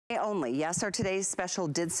Only. Yes, our today's special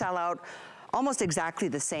did sell out almost exactly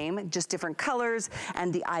the same, just different colors,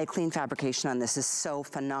 and the IClean fabrication on this is so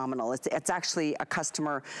phenomenal. It's actually a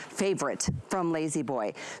customer favorite from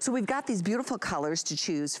LaZBoy. So we've got these beautiful colors to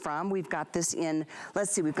choose from. We've got this in,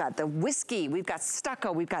 let's see, we've got the whiskey, we've got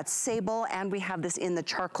stucco, we've got sable, and we have this in the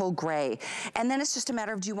charcoal gray. And then it's just a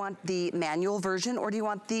matter of, do you want the manual version or do you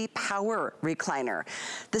want the power recliner?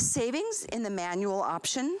 The savings in the manual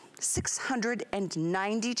option,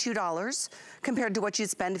 $692 compared to what you'd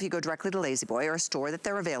spend if you go directly to LaZBoy or a store that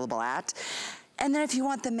they're available at. And then if you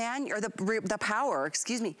want the the power,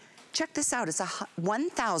 excuse me, check this out. It's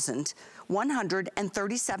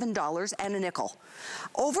 $1,137 and a nickel.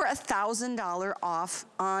 Over $1,000 off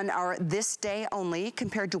on our this day only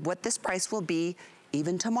compared to what this price will be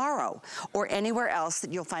even tomorrow, or anywhere else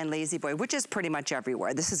that you'll find LaZBoy, which is pretty much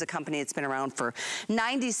everywhere. This is a company that's been around for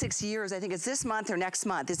 96 years. I think it's this month or next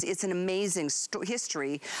month. It's an amazing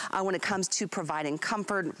history when it comes to providing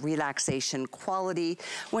comfort, relaxation, quality.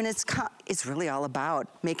 When it's really all about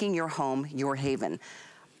making your home your haven.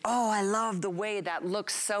 Oh, I love the way that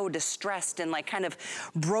looks so distressed and like kind of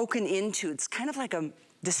broken into. It's kind of like a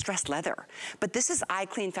distressed leather. But this is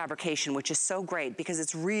IClean fabrication, which is so great because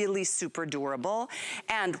it's really super durable.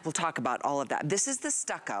 And we'll talk about all of that. This is the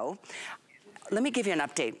stucco. Let me give you an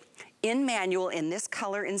update. In manual, in this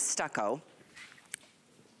color in stucco,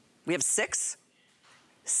 we have six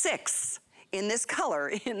in this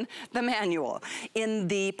color in the manual. In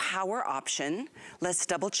the power option, let's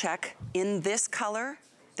double check. In this color,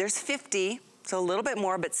 there's 50, so a little bit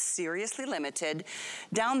more, but seriously limited.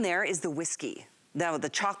 Down there is the whiskey. Now, the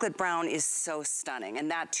chocolate brown is so stunning,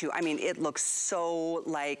 and that too, I mean, it looks so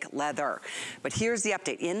like leather. But here's the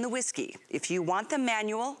update. In the whiskey, if you want the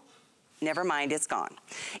manual, never mind, it's gone.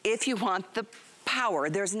 If you want the power,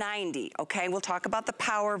 there's 90, okay? We'll talk about the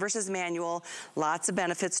power versus manual, lots of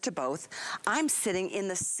benefits to both. I'm sitting in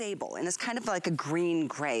the sable, and it's kind of like a green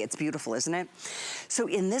gray. It's beautiful, isn't it? So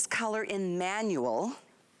in this color, in manual,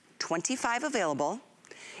 25 available.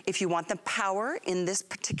 If you want the power in this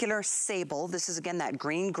particular sable, this is again that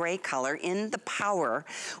green gray color, in the power,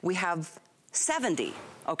 we have 70,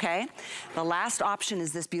 okay? The last option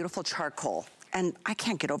is this beautiful charcoal. And I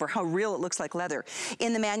can't get over how real it looks like leather.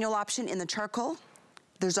 In the manual option, in the charcoal,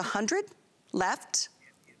 there's 100 left.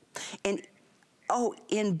 And oh,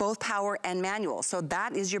 in both power and manual. So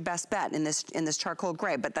that is your best bet in this charcoal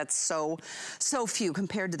gray, but that's so few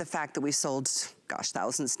compared to the fact that we sold, gosh,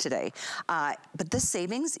 thousands today. But this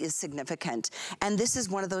savings is significant. And this is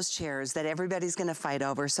one of those chairs that everybody's gonna fight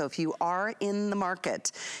over. So if you are in the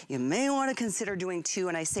market, you may wanna consider doing two.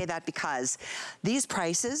 And I say that because these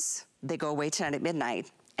prices, they go away tonight at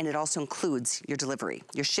midnight. And it also includes your delivery,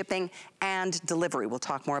 your shipping and delivery. We'll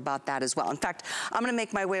talk more about that as well. In fact, I'm gonna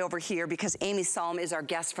make my way over here because Amy Salm is our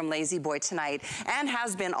guest from LaZBoy tonight and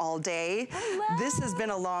has been all day. Hello. This has been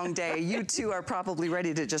a long day. You two are probably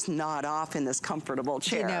ready to just nod off in this comfortable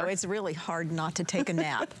chair. You know, it's really hard not to take a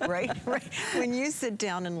nap, right? When you sit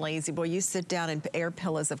down in LaZBoy, you sit down in air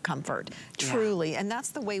pillows of comfort, truly. And that's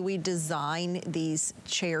the way we design these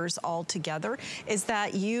chairs all together, is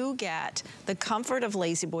that you get the comfort of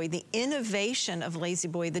LaZBoy, the innovation of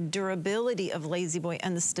LaZBoy, the durability of LaZBoy,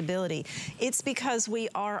 and the stability. It's because we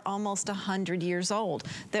are almost 100 years old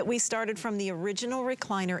that we started from the original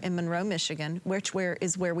recliner in Monroe, Michigan, which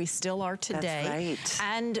is where we still are today. That's right.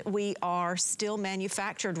 And we are still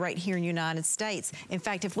manufactured right here in the United States. In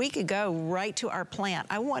fact, if we could go right to our plant,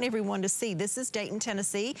 I want everyone to see, this is Dayton,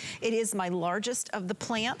 Tennessee. It is my largest of the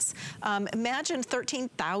plants. Imagine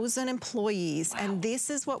 13,000 employees, and this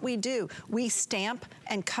is what we do. We stamp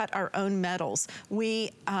and cut our own metals.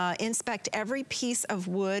 We inspect every piece of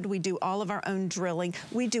wood. We do all of our own drilling.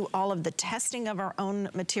 We do all of the testing of our own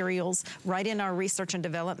materials right in our research and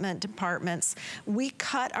development departments. We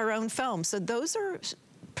cut our own foam. So those are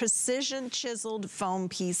precision chiseled foam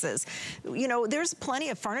pieces. You know, there's plenty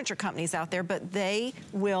of furniture companies out there, but they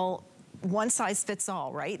will one size fits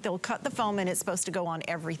all, right? They'll cut the foam and it's supposed to go on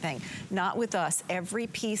everything. Not with us. Every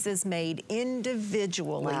piece is made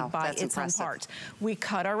individually by its own parts. We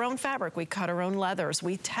cut our own fabric. We cut our own leathers.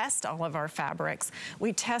 We test all of our fabrics.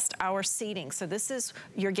 We test our seating. So this is,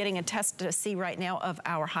 you're getting a test to see right now of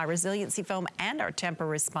our high resiliency foam and our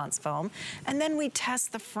TEMPURResponse foam. And then we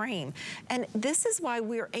test the frame. And this is why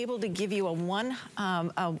we're able to give you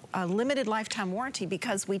a limited lifetime warranty,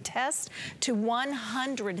 because we test to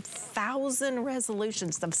 100,000 1,000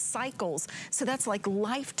 resolutions of cycles. So that's like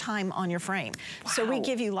lifetime on your frame. Wow. So we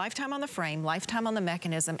give you lifetime on the frame, lifetime on the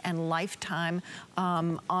mechanism, and lifetime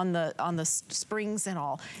on the springs and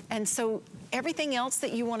all. And so everything else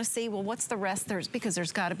that you want to see, well, what's the rest? Because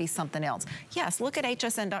there's got to be something else. Yes, look at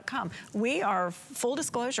hsn.com. We are, full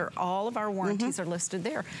disclosure, all of our warranties are listed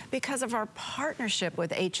there. Because of our partnership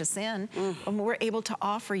with HSN, we're able to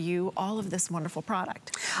offer you all of this wonderful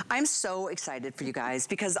product. I'm so excited for you guys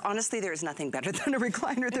because honestly, there is nothing better than a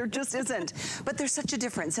recliner. There just isn't. But there's such a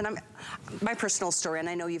difference. And my personal story, and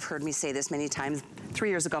I know you've heard me say this many times, 3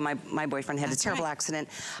 years ago, my boyfriend had a terrible accident.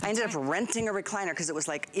 I ended up renting a recliner because it was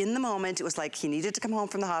like, in the moment, it was like he needed to come home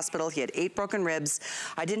from the hospital. He had 8 broken ribs.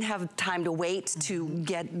 I didn't have time to wait to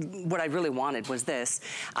get what I really wanted was this.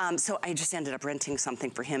 So I just ended up renting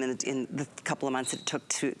something for him in the couple of months it took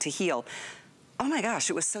to heal. Oh my gosh,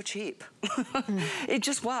 it was so cheap. It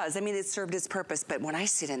just was. I mean, it served its purpose, but when I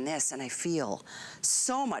sit in this and I feel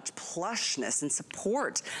so much plushness and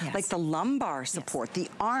support, like the lumbar support, the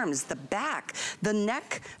arms, the back, the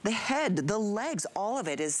neck, the head, the legs, all of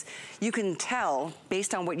it is, you can tell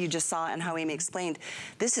based on what you just saw and how Amy explained,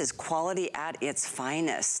 this is quality at its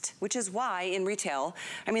finest, which is why in retail,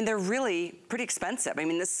 I mean, they're really pretty expensive. I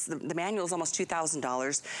mean, the manual is almost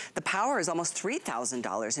 $2,000. The power is almost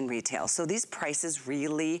 $3,000 in retail. So these prices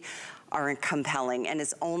really are compelling, and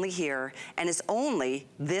it's only here, and it's only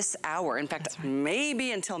this hour. In fact,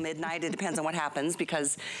 maybe until midnight. It depends on what happens,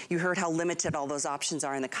 because you heard how limited all those options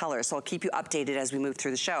are in the color. So I'll keep you updated as we move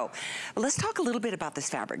through the show. But let's talk a little bit about this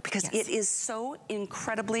fabric, because it is so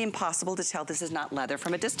incredibly impossible to tell this is not leather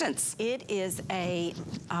from a distance. It is a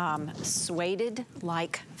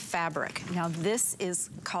suede-like fabric. Now this is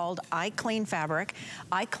called IClean fabric.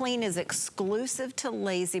 IClean is exclusive to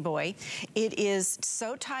LaZBoy. It is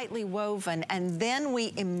so tightly woven, and then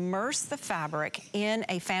we immerse the fabric in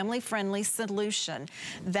a family-friendly solution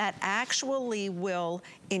that actually will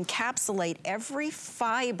encapsulate every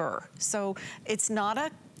fiber. So it's not a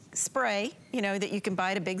spray, you know, that you can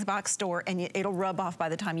buy at a big box store and it'll rub off by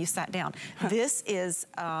the time you sat down. This is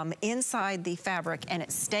inside the fabric, and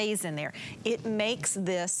it stays in there. It makes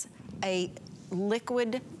this a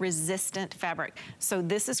liquid resistant fabric. So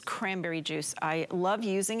this is cranberry juice. I love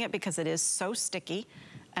using it because it is so sticky.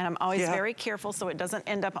 And I'm always very careful so it doesn't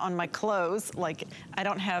end up on my clothes. Like, I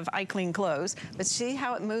don't have IClean clothes, but see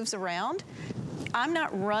how it moves around? I'm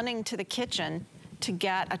not running to the kitchen to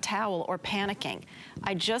get a towel or panicking.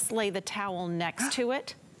 I just lay the towel next to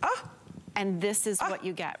it. And this is what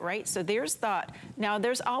you get, right? So there's thought. Now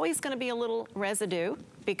there's always gonna be a little residue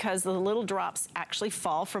because the little drops actually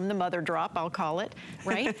fall from the mother drop, I'll call it,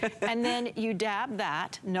 right? And then you dab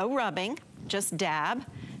that, no rubbing, just dab.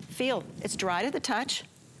 Feel, it's dry to the touch.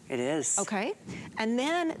 It is. Okay, and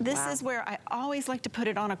then this is where I always like to put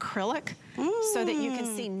it on acrylic so that you can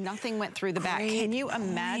see nothing went through the back. Can you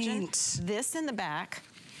imagine this in the back?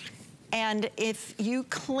 And if you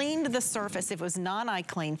cleaned the surface, if it was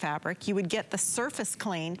non-IClean fabric, you would get the surface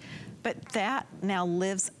clean, but that now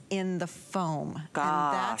lives in the foam.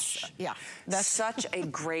 Gosh. And that's such a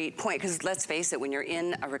great point, because let's face it, when you're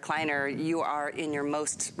in a recliner, you are in your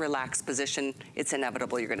most relaxed position. It's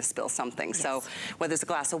inevitable you're gonna spill something. So whether it's a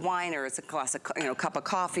glass of wine or it's a glass of, cup of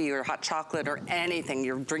coffee or hot chocolate or anything,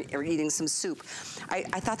 you're eating some soup. I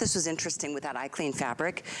thought this was interesting with that IClean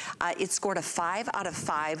fabric. It scored a 5 out of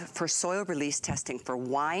 5 for soil release testing for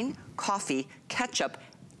wine, coffee, ketchup,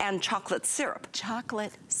 and chocolate syrup.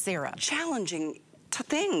 Chocolate syrup. Challenging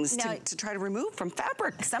things to try to remove from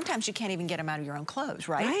fabric. Sometimes you can't even get them out of your own clothes,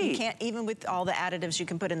 right? You can't, even with all the additives you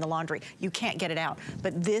can put in the laundry, you can't get it out.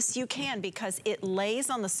 But this you can, because it lays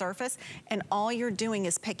on the surface, and all you're doing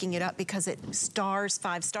is picking it up because it stars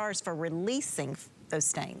 5 stars for releasing those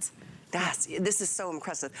stains. This is so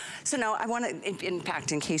impressive. So now I want to, in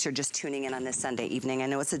fact, in case you're just tuning in on this Sunday evening, I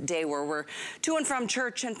know it's a day where we're to and from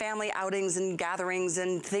church and family outings and gatherings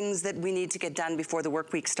and things that we need to get done before the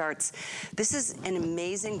work week starts. This is an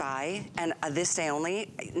amazing buy, and this day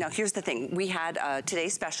only. Now here's the thing, we had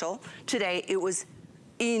today's special. Today it was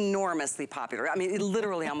enormously popular. I mean, it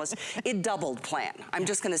literally almost, it doubled plan. I'm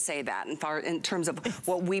just gonna say that in terms of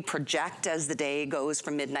what we project as the day goes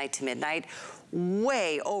from midnight to midnight.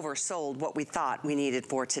 Way oversold what we thought we needed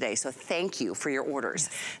for today. So thank you for your orders.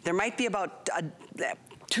 There might be about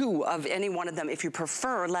two of any one of them if you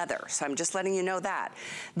prefer leather. So I'm just letting you know that.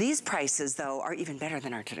 These prices, though, are even better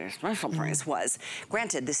than our today's special price was.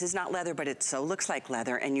 Granted, this is not leather, but it so looks like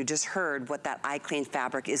leather, and you just heard what that IClean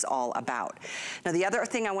fabric is all about. Now, the other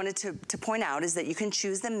thing I wanted to point out is that you can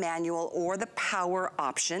choose the manual or the power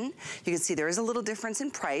option. You can see there is a little difference in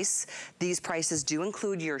price. These prices do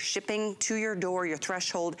include your shipping to your door, your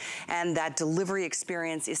threshold, and that delivery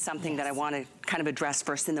experience is something that I want to kind of address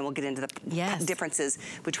first, and then we'll get into the differences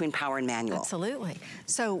between power and manual. Absolutely.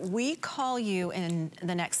 So we call you in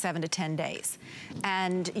the next 7 to 10 days,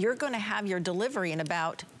 and you're going to have your delivery in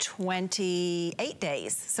about 28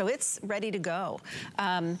 days. So it's ready to go.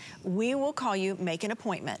 We will call you, make an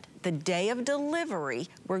appointment. The day of delivery,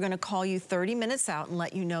 we're going to call you 30 minutes out and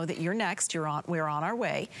let you know that you're next. We're on our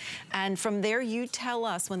way. And from there, you tell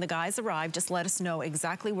us when the guys arrive, just let us know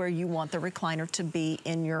exactly where you want the recliner to be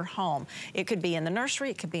in your home. It could be in the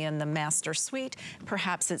nursery, it could be in the master suite,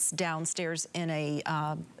 perhaps it's downstairs in a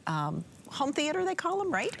home theater, they call them,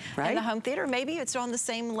 right? In the home theater, maybe it's on the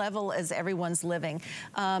same level as everyone's living.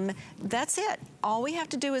 That's it. All we have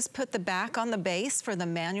to do is put the back on the base for the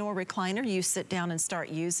manual recliner. You sit down and start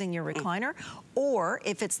using your recliner. Or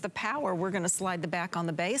if it's the power, we're gonna slide the back on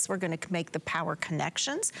the base. We're gonna make the power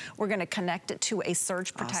connections. We're gonna connect it to a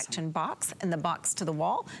surge protection box and the box to the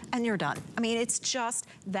wall, and you're done. I mean, it's just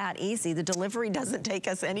that easy. The delivery doesn't take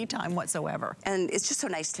us any time whatsoever. And it's just so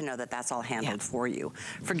nice to know that that's all handled for you.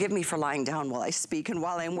 Forgive me for lying down while I speak and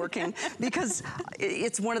while I'm working, because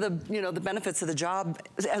it's one of the, you know, the benefits of the job,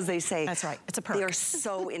 as they say. That's right, it's a perk. They are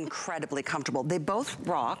so incredibly comfortable. They both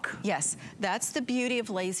rock. Yes, that's the beauty of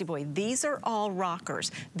LaZBoy. These are all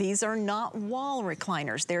rockers. These are not wall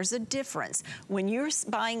recliners. There's a difference. When you're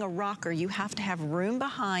buying a rocker, you have to have room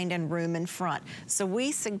behind and room in front. So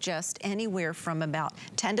we suggest anywhere from about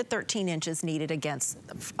 10 to 13 inches needed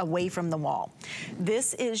away from the wall.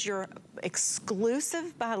 This is your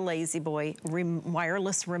exclusive by LaZBoy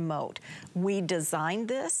wireless remote. We designed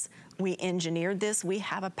this. We engineered this. We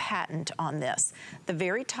have a patent on this. The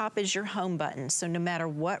very top is your home button. So no matter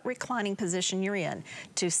what reclining position you're in,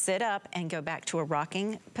 to sit up and go back to a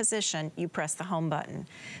rocking position, you press the home button.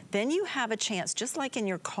 Then you have a chance, just like in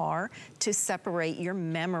your car, to separate your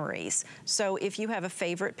memories. So if you have a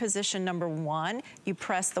favorite position number 1, you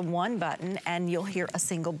press the 1 button and you'll hear a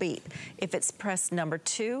single beep. If it's pressed number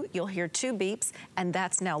 2, you'll hear 2 beeps, and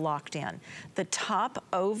that's now locked in. The top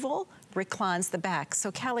oval reclines the back.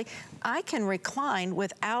 So Callie, I can recline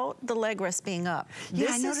without the leg rest being up. Yeah,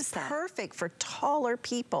 this I noticed is that. perfect for taller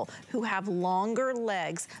people who have longer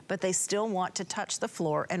legs, but they still want to touch the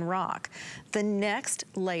floor and rock. The next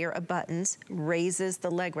layer of buttons raises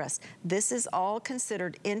the leg rest. This is all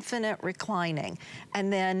considered infinite reclining.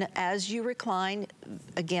 And then as you recline,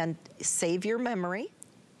 again, save your memory.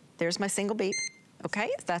 There's my single beep.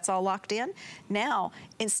 Okay, that's all locked in. Now,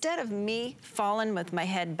 instead of me falling with my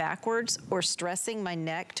head backwards or stressing my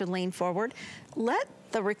neck to lean forward, let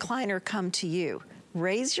the recliner come to you.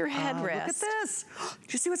 Raise your headrest. Look at this.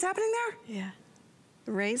 Do you see what's happening there? Yeah.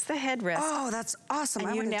 Raise the headrest. Oh, that's awesome.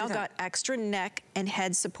 And you now got extra neck and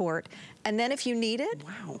head support. And then if you need it,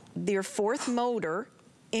 your 4th motor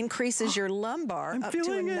increases your lumbar up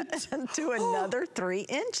to another 3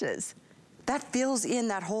 inches. That fills in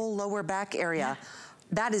that whole lower back area.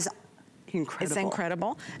 That is incredible. It's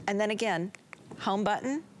incredible. And then again, home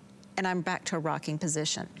button, and I'm back to a rocking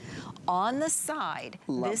position. On the side,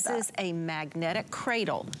 this is a magnetic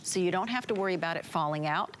cradle, so you don't have to worry about it falling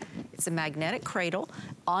out. It's a magnetic cradle.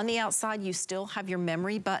 On the outside, you still have your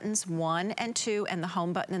memory buttons, 1 and 2, and the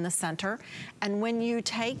home button in the center. And when you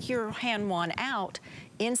take your hand wand out,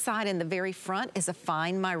 inside in the very front is a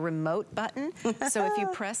Find My Remote button. So if you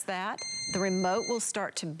press that, the remote will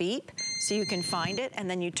start to beep so you can find it, and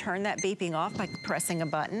then you turn that beeping off by pressing a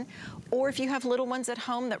button. Or if you have little ones at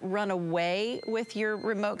home that run away with your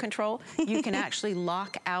remote control, you can actually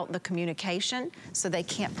lock out the communication so they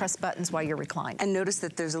can't press buttons while you're reclining. And notice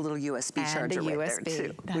that there's a little USB charger right there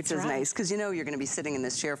too, which is nice, because you know you're gonna be sitting in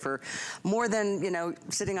this chair for more than, you know,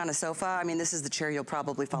 sitting on a sofa. I mean, this is the chair you'll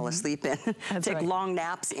probably fall asleep in. Take long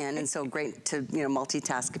naps in, and so great to, you know,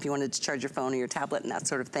 multitask if you wanted to charge your phone or your tablet and that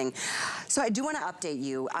sort of thing. So I do want to update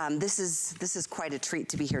you. This is quite a treat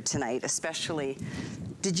to be here tonight, especially.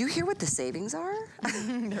 Did you hear what the savings are?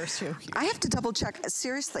 They're so cute. I have to double check,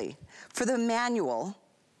 seriously. For the manual,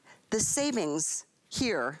 the savings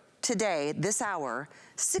here today, this hour,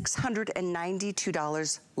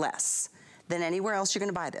 $692 less than anywhere else you're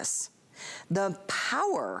gonna buy this. The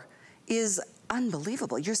power is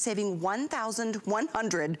unbelievable. You're saving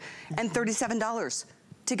 $1,137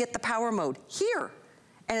 to get the power mode here.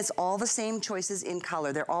 And it's all the same choices in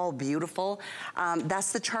color. They're all beautiful.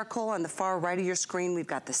 That's the charcoal on the far right of your screen. We've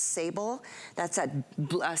got the sable. That's that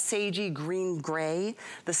sagey green gray.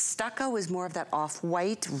 The stucco is more of that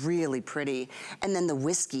off-white, really pretty. And then the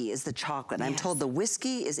whiskey is the chocolate. Yes. I'm told the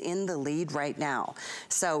whiskey is in the lead right now.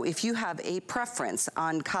 So if you have a preference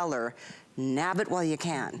on color, nab it while you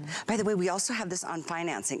can. By the way, we also have this on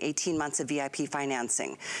financing, 18 months of VIP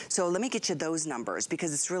financing. So let me get you those numbers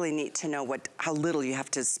because it's really neat to know how little you have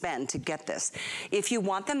to spend to get this. If you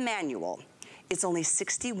want the manual, it's only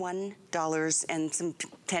 $61 and some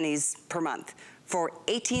pennies per month for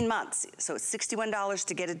 18 months. So it's $61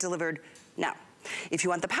 to get it delivered now. If you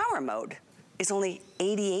want the power mode, it's only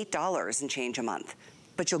 $88 and change a month,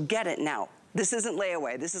 but you'll get it now. This isn't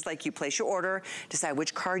layaway. This is like you place your order, decide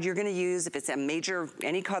which card you're gonna use. If it's a major,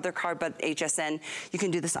 any other card but HSN, you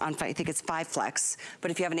can do this on, I think it's 5 Flex.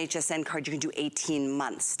 But if you have an HSN card, you can do 18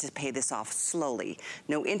 months to pay this off slowly.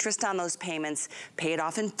 No interest on those payments. Pay it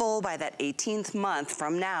off in full by that 18th month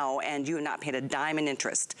from now, and you have not paid a dime in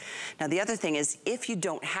interest. Now, the other thing is, if you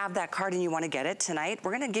don't have that card and you wanna get it tonight,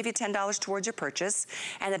 we're gonna give you $10 towards your purchase.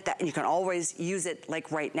 And you can always use it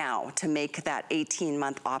like right now to make that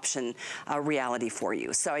 18-month option reality for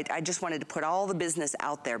you. So I just wanted to put all the business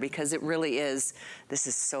out there because it really is, this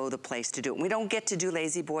is so the place to do it. We don't get to do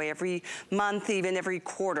LaZBoy every month, even every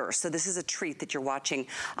quarter. So this is a treat that you're watching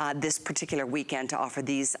this particular weekend to offer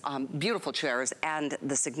these beautiful chairs and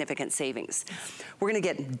the significant savings. We're gonna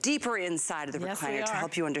get deeper inside of the recliner to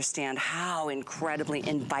help you understand how incredibly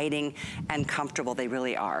inviting and comfortable they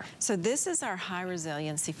really are. So this is our high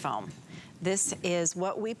resiliency foam. This is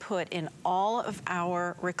what we put in all of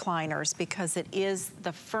our recliners because it is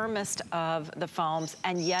the firmest of the foams,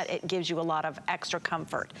 and yet it gives you a lot of extra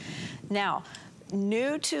comfort. Now,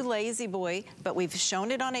 new to LaZBoy, but we've shown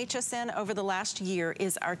it on HSN over the last year,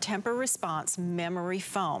 is our TEMPURResponse memory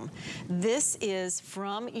foam. This is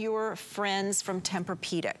from your friends from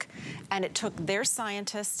Tempur-Pedic, and it took their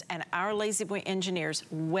scientists and our LaZBoy engineers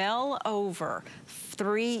well over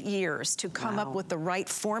 3 years to come up with the right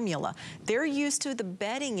formula. They're used to the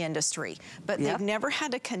bedding industry, but they've never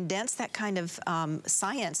had to condense that kind of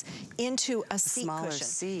science into a seat cushion.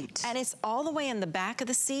 Seat. And it's all the way in the back of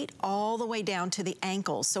the seat, all the way down to the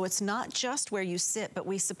ankles. So it's not just where you sit, but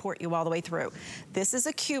we support you all the way through. This is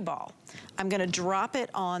a cue ball. I'm gonna drop it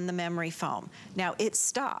on the memory foam. Now it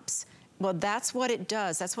stops. Well, that's what it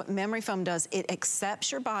does. That's what memory foam does. It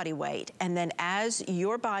accepts your body weight, and then as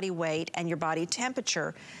your body weight and your body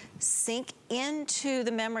temperature sink into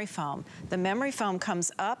the memory foam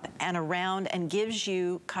comes up and around and gives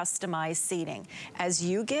you customized seating. As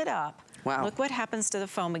you get up, look what happens to the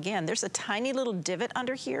foam again. There's a tiny little divot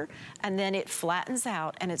under here, and then it flattens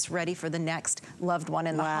out, and it's ready for the next loved one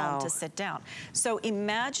in the home to sit down. So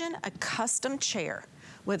imagine a custom chair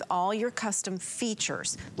with all your custom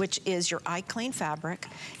features, which is your IClean fabric,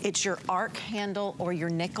 it's your arc handle or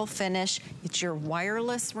your nickel finish, it's your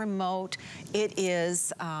wireless remote, it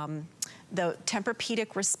is the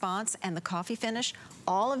TEMPURResponse and the coffee finish.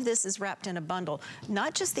 All of this is wrapped in a bundle.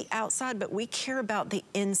 Not just the outside, but we care about the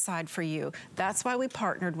inside for you. That's why we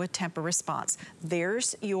partnered with TEMPURResponse.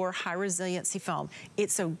 There's your high resiliency foam.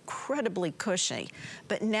 It's incredibly cushy.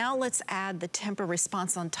 But now let's add the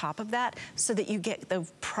TEMPURResponse on top of that so that you get the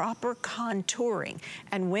proper contouring.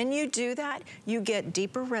 And when you do that, you get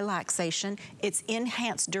deeper relaxation, it's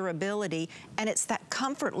enhanced durability, and it's that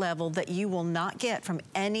comfort level that you will not get from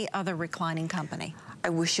any other reclining company. I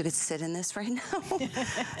wish you could sit in this right now.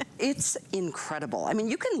 It's incredible. I mean,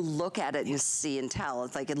 you can look at it and see and tell.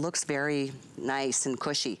 It's like it looks very nice and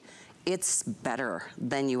cushy. It's better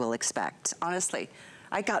than you will expect. Honestly,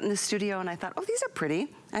 I got in the studio and I thought, oh, these are pretty.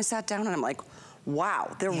 I sat down and I'm like,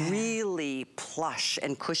 wow, they're really plush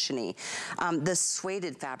and cushiony. The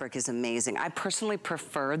suede fabric is amazing. I personally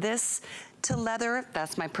prefer this to leather.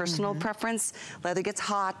 That's my personal preference. Leather gets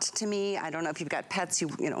hot to me. I don't know if you've got pets, you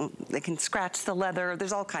know, they can scratch the leather.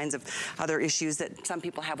 There's all kinds of other issues that some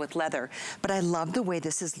people have with leather. But I love the way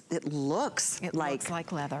this is, it looks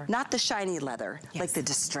like leather. Not the shiny leather, like the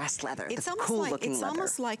distressed leather, it's the almost cool like, looking it's leather.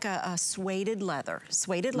 almost like a suede leather.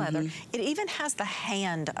 Suede leather. It even has the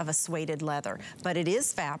hand of a suede leather, but it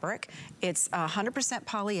is fabric. It's 100%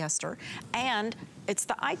 polyester, and it's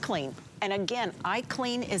the IClean. And again,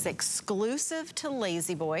 IClean is exclusive to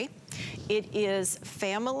LaZBoy. It is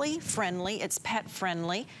family friendly, it's pet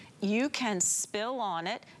friendly. You can spill on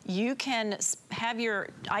it. You can have your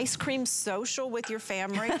ice cream social with your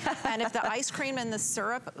family. And if the ice cream and the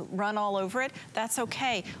syrup run all over it, that's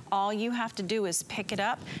okay. All you have to do is pick it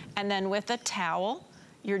up, and then with a towel,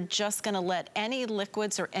 you're just gonna let any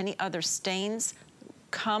liquids or any other stains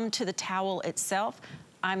come to the towel itself.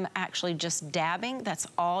 I'm actually just dabbing. That's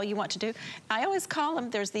all you want to do. I always call them,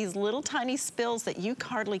 there's these little tiny spills that you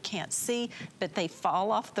hardly can't see, but they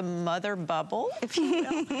fall off the mother bubble, if you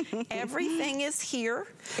will. Everything is here.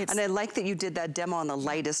 And I like that you did that demo on the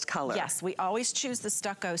lightest color. Yes, we always choose the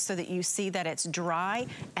stucco so that you see that it's dry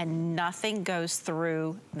and nothing goes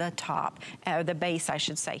through the top, or the base, I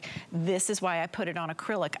should say. This is why I put it on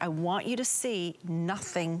acrylic. I want you to see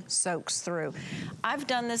nothing soaks through. I've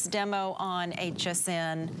done this demo on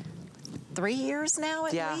HSN 3 years now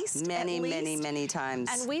at least. Many times.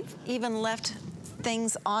 And we've even left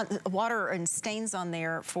things on, water and stains on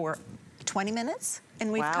there for 20 minutes,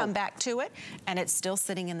 and we've come back to it, and it's still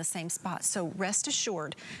sitting in the same spot. So rest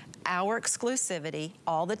assured, our exclusivity,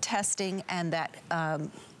 all the testing, and that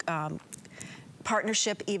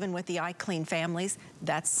partnership even with the IClean families,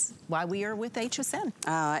 that's why we are with HSN.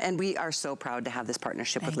 And we are so proud to have this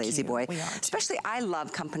partnership with LaZBoy. We are too. Especially, I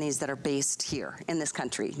love companies that are based here in this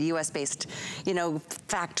country, US-based, you know,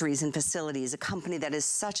 factories and facilities, a company that is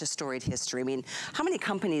such a storied history. I mean, how many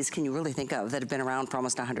companies can you really think of that have been around for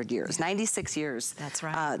almost 100 years? 96 years. That's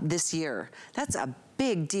right. This year. That's a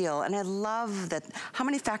big deal, and I love that. How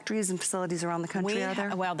many factories and facilities around the country are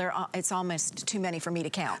there? Well, it's almost too many for me to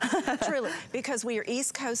count, truly, because we are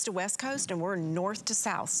East Coast to West Coast, and we're North to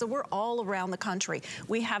South, so we're all around the country.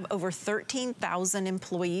 We have over 13,000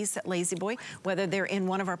 employees at LaZBoy, whether they're in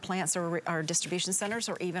one of our plants or our distribution centers,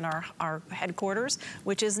 or even our headquarters,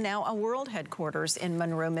 which is now a world headquarters in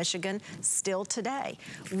Monroe, Michigan, still today.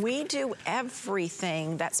 We do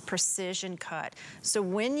everything that's precision cut. So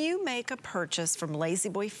when you make a purchase from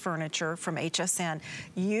LaZBoy Furniture from HSN,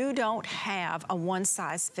 you don't have a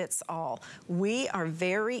one-size-fits-all. We are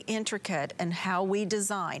very intricate in how we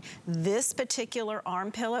design. This particular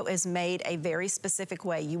arm pillow is made a very specific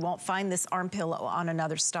way. You won't find this arm pillow on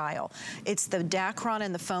another style. It's the Dacron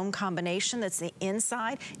and the foam combination that's the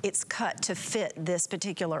inside. It's cut to fit this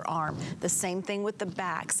particular arm. The same thing with the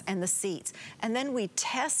backs and the seats. And then we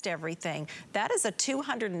test everything. That is a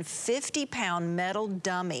 250-pound metal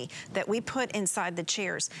dummy that we put inside the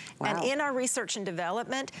chairs. Wow. And in our research and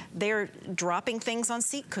development, they're dropping things on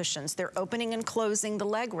seat cushions. They're opening and closing the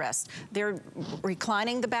leg rest. They're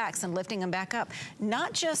reclining the backs and lifting them back up.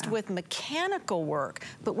 Not just with mechanical work,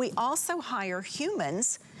 but we also hire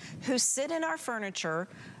humans who sit in our furniture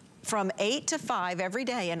from 8 to 5 every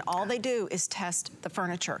day, and all they do is test the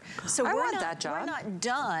furniture. So I want that job. We're not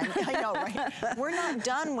done. I know, right? We're not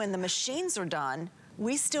done when the machines are done.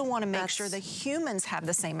 We still want to make sure the humans have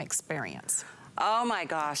the same experience. Oh my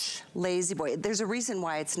gosh, LaZBoy. There's a reason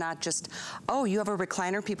why it's not just, oh, you have a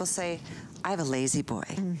recliner. People say, I have a LaZBoy.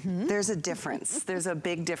 Mm-hmm. There's a difference. There's a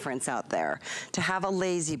big difference out there. To have a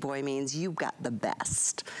LaZBoy means you've got the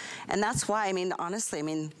best. And that's why, I mean, honestly, I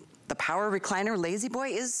mean, the Power Recliner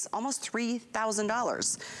LaZBoy is almost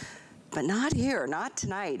 $3,000. But not here, not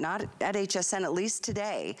tonight, not at HSN, at least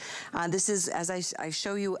today. This is, as I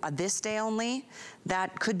show you, this day only.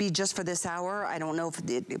 That could be just for this hour. I don't know if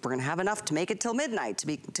we're gonna have enough to make it till midnight,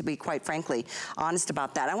 to be quite frankly honest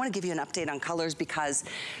about that. I wanna give you an update on colors because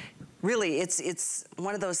really, it's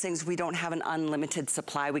one of those things, we don't have an unlimited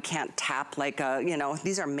supply. We can't tap like you know,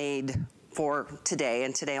 these are made for today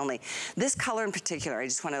and today only. This color in particular, I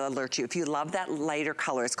just wanna alert you, if you love that lighter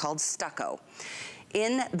color, it's called stucco.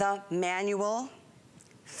 In the manual,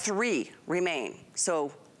 3 remain.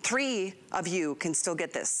 So 3 of you can still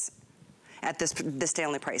get this at this day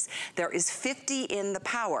only price. There is 50 in the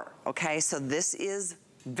Power, okay? So this is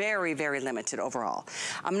very, very limited overall.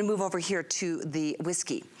 I'm gonna move over here to the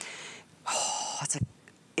whiskey. Oh,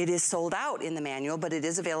 it is sold out in the manual, but it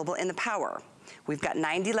is available in the Power. We've got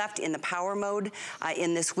 90 left in the Power mode.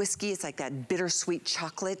 In this whiskey, it's like that bittersweet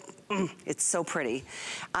chocolate. It's so pretty.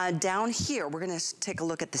 Down here, we're gonna take a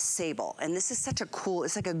look at the sable. And this is such a cool,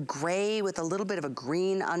 it's like a gray with a little bit of a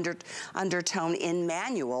green undertone in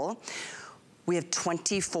manual. We have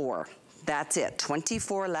 24. That's it,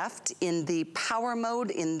 24 left. In the Power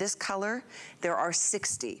mode, in this color, there are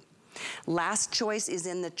 60. Last choice is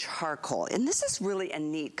in the charcoal, and this is really a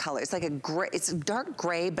neat color. It's like a gray, it's a dark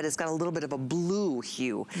gray, but it's got a little bit of a blue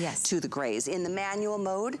hue to the grays. In the manual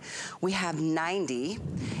mode, we have 90.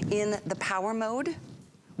 In the Power mode,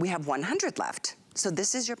 we have 100 left. So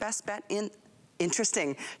this is your best bet in,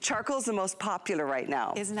 interesting. Charcoal is the most popular right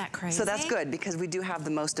now. Isn't that crazy? So that's good because we do have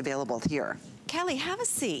the most available here. Kelly, have a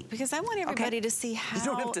seat, because I want everybody to see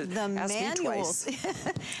how the manuals,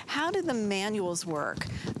 how do the manuals work?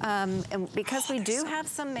 And because we do have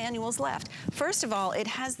some manuals left. First of all, it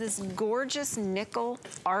has this gorgeous nickel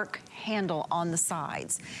arc handle on the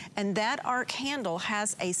sides. And that arc handle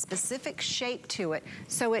has a specific shape to it,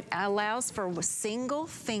 so it allows for a single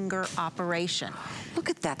finger operation. Look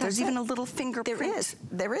at that. There's even a little fingerprint.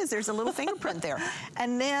 There is. There's a little fingerprint there.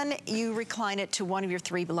 And then you recline it to one of your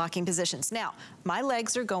 3 locking positions. Now, my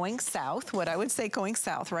legs are going south, what I would say going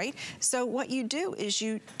south, right? So what you do is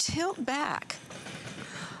you tilt back,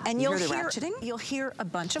 and you'll hear a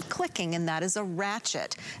bunch of clicking, and that is a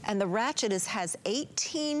ratchet. And the ratchet has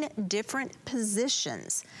 18 different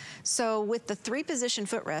positions. So with the 3-position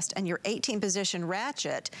footrest and your 18-position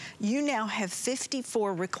ratchet, you now have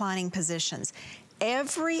 54 reclining positions.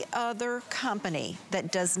 Every other company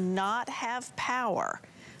that does not have power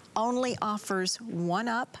only offers 1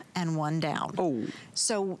 up and 1 down. Oh.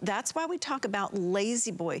 So that's why we talk about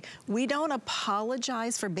LaZBoy. We don't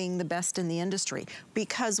apologize for being the best in the industry,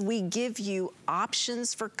 because we give you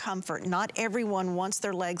options for comfort. Not everyone wants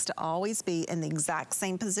their legs to always be in the exact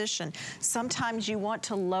same position. Sometimes you want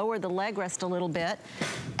to lower the leg rest a little bit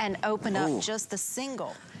and open up just the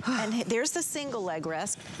single. And there's the single leg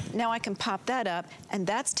rest. Now I can pop that up, and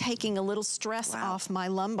that's taking a little stress off my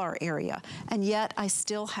lumbar area. And yet I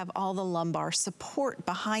still have all the lumbar support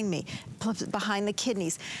behind me, behind the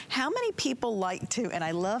kidneys. How many people like to, and I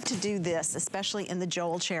love to do this, especially in the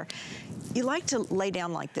Joel chair, you like to lay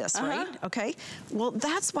down like this, right? Okay. Well,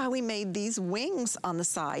 that's why we made these wings on the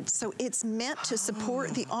side. So it's meant to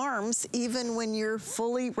support the arms even when you're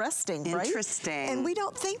fully resting, right? Interesting. And we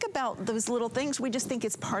don't think about those little things. We just think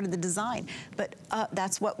it's part of the design. But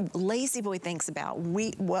that's what LaZBoy thinks about.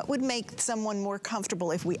 What would make someone more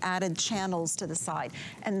comfortable if we added channels to the side?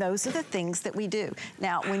 And those are the things that we do.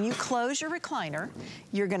 Now, when you close your recliner,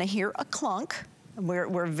 you're gonna hear a clunk.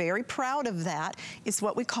 We're very proud of that. It's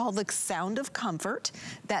what we call the sound of comfort.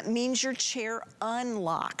 That means your chair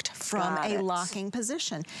unlocked from a locking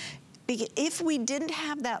position. If we didn't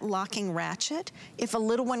have that locking ratchet, if a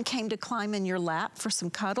little one came to climb in your lap for some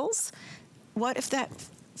cuddles, what if that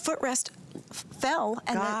footrest fell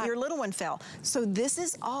and then your little one fell? So this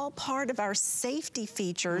is all part of our safety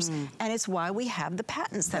features, and it's why we have the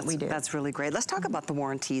patents that we do. That's really great. Let's talk about the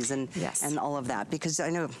warranties and all of that, because I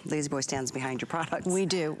know LaZBoy stands behind your products. We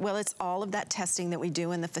do. Well, it's all of that testing that we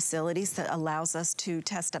do in the facilities that allows us to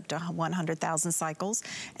test up to 100,000 cycles,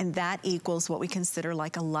 and that equals what we consider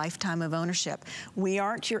like a lifetime of ownership. We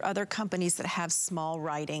aren't your other companies that have small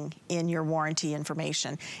writing in your warranty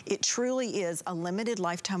information. It truly is a limited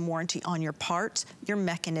lifetime warranty on your parts, your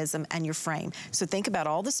mechanism, and your frame. So think about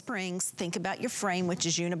all the springs, think about your frame, which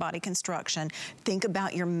is unibody construction, think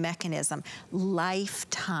about your mechanism.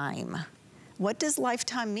 Lifetime. What does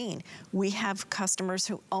lifetime mean? We have customers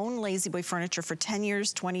who own LaZBoy furniture for 10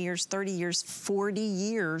 years, 20 years, 30 years, 40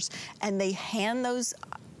 years, and they hand those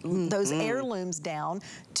heirlooms down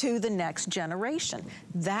to the next generation.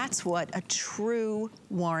 That's what a true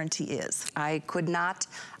warranty is. I could not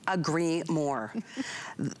agree more.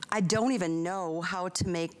 I don't even know how to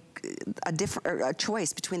make a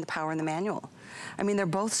choice between the power and the manual. I mean, they're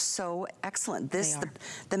both so excellent.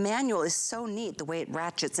 The manual is so neat, the way it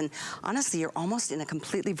ratchets, and honestly, you're almost in a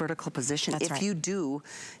completely vertical position. If you do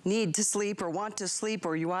need to sleep or want to sleep,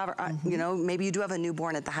 or you are, you know, maybe you do have a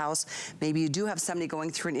newborn at the house, maybe you do have somebody going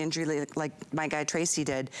through an injury like my guy Tracy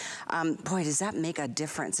did. Boy, does that make a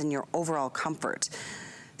difference in your overall comfort.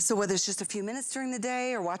 So whether it's just a few minutes during the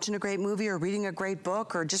day, or watching a great movie, or reading a great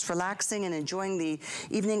book, or just relaxing and enjoying the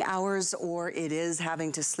evening hours, or it is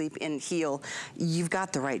having to sleep in heel, you've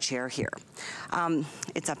got the right chair here.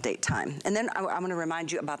 It's update time. And then I'm gonna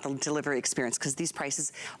remind you about the delivery experience, because these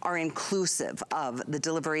prices are inclusive of the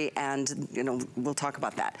delivery, and you know, we'll talk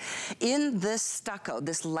about that. In this stucco,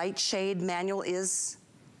 this light shade manual is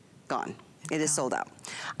gone. It is sold out.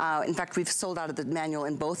 In fact, we've sold out of the manual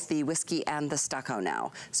in both the whiskey and the stucco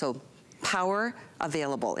now. So power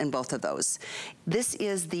available in both of those. This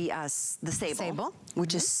is the sable,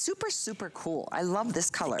 which is super, super cool. I love this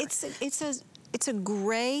color. It's a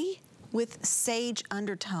gray with sage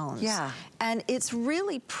undertones. Yeah. And it's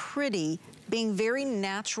really pretty, being very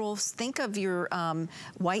natural. Think of your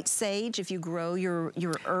white sage if you grow your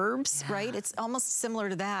herbs, right? It's almost similar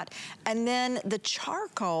to that. And then the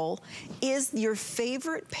charcoal is your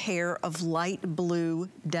favorite pair of light blue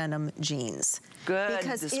denim jeans. Good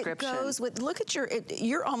because description. It goes with, look at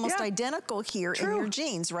you're almost identical here in your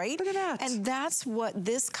jeans, right? Look at that. And that's what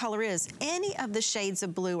this color is. Any of the shades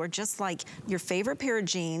of blue are just like your favorite pair of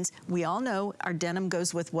jeans. We all know our denim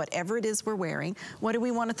goes with whatever it is we're wearing. What do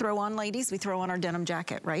we want to throw on, ladies? We throw on our denim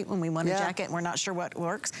jacket, right? When we want a jacket and we're not sure what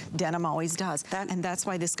works, denim always does. And that's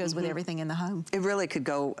why this goes with everything in the home. It really could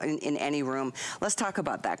go in any room. Let's talk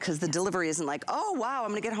about that, because the delivery isn't like, oh wow, I'm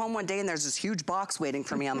gonna get home one day and there's this huge box waiting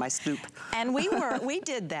for me on my stoop. And we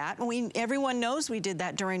did that. Everyone knows we did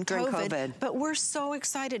that during COVID. But we're so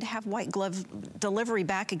excited to have white glove delivery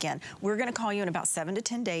back again. We're gonna call you in about 7 to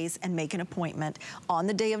 10 days and make an appointment. On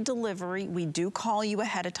the day of delivery, we do call you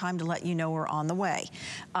ahead of time to let you know we're on the way.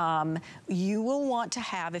 You will want to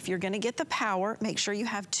have, if you're gonna get the power, make sure you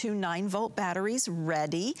have 2 9-volt batteries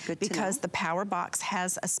ready, because the power box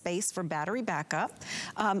has a space for battery backup.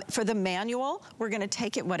 For the manual, we're gonna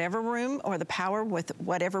take it whatever room, or the power with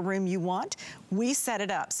whatever room you want. We set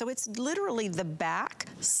it up. So it's literally the back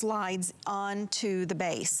slides onto the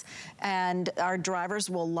base, and our drivers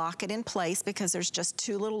will lock it in place because there's just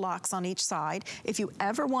 2 little locks on each side. If you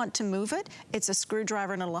ever want to move it, it's a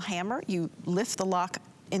screwdriver and a little hammer. You lift the lock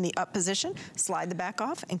in the up position, slide the back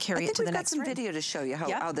off, and carry it to the next room. I think we've got some video to show you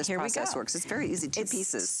how this process works. It's very easy, 2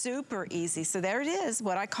 pieces. It's super easy. So there it is,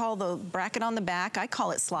 what I call the bracket on the back. I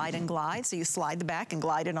call it slide and glide. So you slide the back and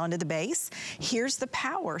glide it onto the base. Here's the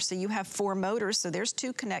power. So you have 4 motors. So there's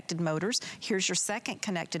 2 connected motors. Here's your second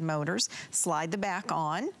connected motors. Slide the back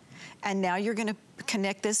on. And now you're gonna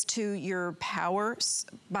connect this to your power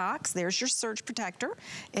box. There's your surge protector.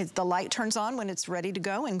 The light turns on when it's ready to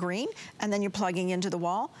go in green, and then you're plugging into the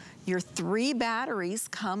wall. Your 3 batteries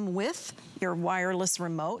come with your wireless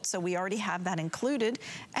remote, so we already have that included,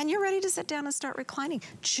 and you're ready to sit down and start reclining.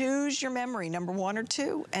 Choose your memory, number 1 or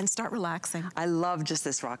 2, and start relaxing. I love just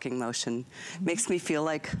this rocking motion. Makes me feel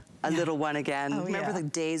like a little one again. Remember the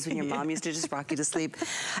days when your mom used to just rock you to sleep?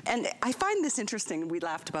 And I find this interesting. We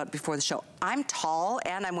laughed about it before the show. I'm tall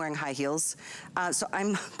and I'm wearing high heels, so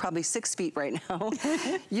I'm probably 6 feet right now.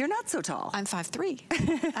 You're not so tall. I'm 5'3".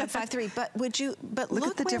 I'm 5'3", but look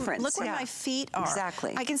at the difference. Look where my feet are.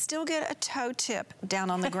 Exactly. I can still get a toe tip down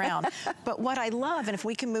on the ground. But what I love, and if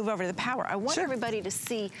we can move over to the power, I want everybody to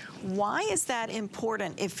see, why is that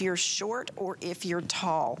important if you're short or if you're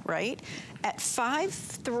tall, right? At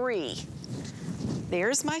 5'3",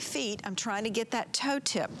 there's my feet. I'm trying to get that toe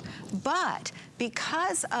tip. But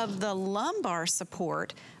because of the lumbar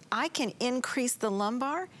support, I can increase the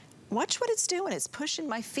lumbar. Watch what it's doing. It's pushing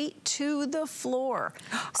my feet to the floor.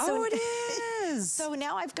 So it is. So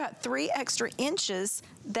now I've got 3 extra inches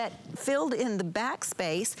that filled in the back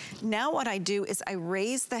space. Now what I do is I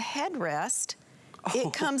raise the headrest.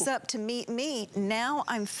 It comes up to meet me. Now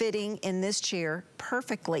I'm fitting in this chair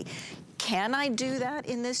perfectly. Can I do that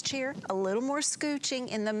in this chair? A little more scooching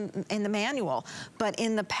in the manual, but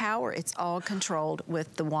in the power, it's all controlled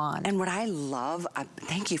with the wand. And what I love,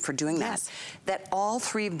 thank you for doing that, that all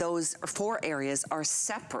 3 of those 4 areas are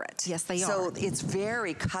separate. Yes, they are. So it's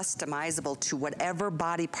very customizable to whatever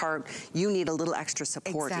body part you need a little extra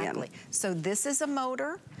support in. So this is a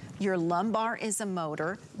motor. Your lumbar is a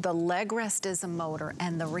motor, the leg rest is a motor,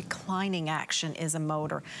 and the reclining action is a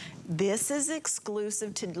motor. This is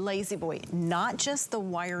exclusive to LaZBoy, not just the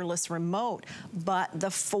wireless remote, but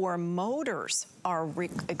the 4 motors are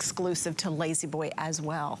exclusive to LaZBoy as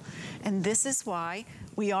well. And this is why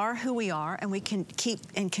we are who we are, and we can keep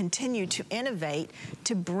and continue to innovate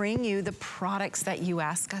to bring you the products that you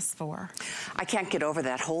ask us for. I can't get over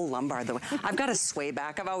that whole lumbar though. I've got a sway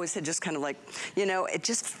back. I've always said just kind of like, you know, it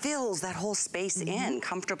just fills that whole space in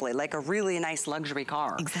comfortably, like a really nice luxury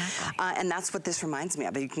car. Exactly. And that's what this reminds me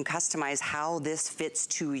of. You can customize how this fits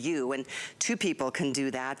to you, and 2 people can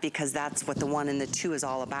do that because that's what the 1 and the 2 is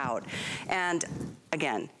all about. And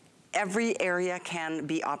again, every area can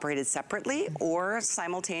be operated separately or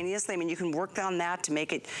simultaneously. I mean, you can work on that to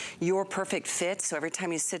make it your perfect fit. So every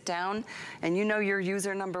time you sit down and you know your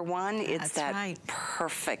user number 1, it's that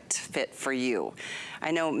perfect fit for you.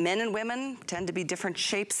 I know men and women tend to be different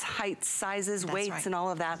shapes, heights, sizes, weights, and all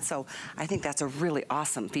of that. So I think that's a really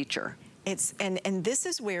awesome feature. And this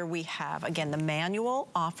is where we have, again, the manual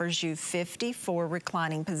offers you 54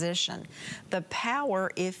 reclining position. The power,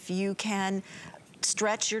 if you can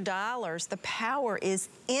stretch your dollars, the power is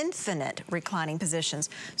infinite reclining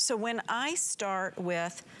positions. So when I start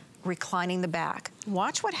with reclining the back,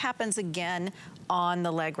 watch what happens again on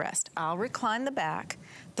the leg rest. I'll recline the back.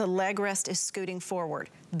 The leg rest is scooting forward.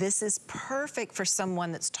 This is perfect for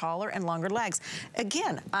someone that's taller and longer legs.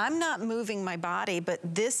 Again, I'm not moving my body, but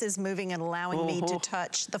this is moving and allowing me to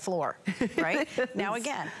touch the floor, right? Now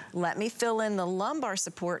again, let me fill in the lumbar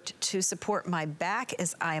support to support my back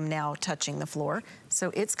as I am now touching the floor.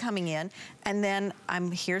 So it's coming in, and then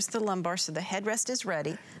here's the lumbar, so the headrest is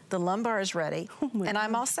ready, the lumbar is ready, and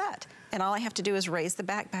I'm all set. And all I have to do is raise the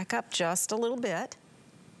back up just a little bit.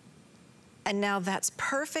 And now that's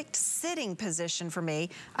perfect sitting position for me.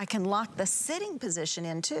 I can lock the sitting position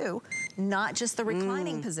in too, not just the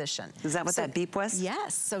reclining position. Is that what that beep was?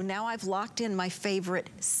 Yes, so now I've locked in my favorite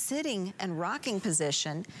sitting and rocking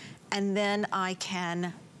position, and then I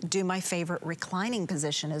can do my favorite reclining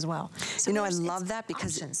position as well. So you know, I love that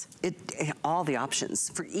because all the options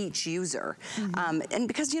for each user. And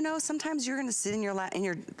because, you know, sometimes you're gonna sit in your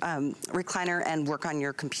recliner and work on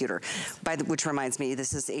your computer. Which reminds me,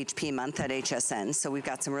 this is HP month at HSN, so we've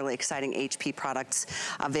got some really exciting HP products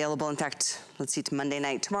available. In fact, let's see, Monday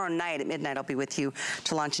night, tomorrow night at midnight, I'll be with you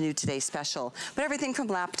to launch a new Today Special. But everything from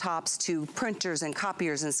laptops to printers and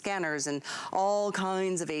copiers and scanners and all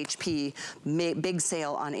kinds of HP, big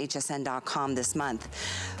sale on hsn.com this month.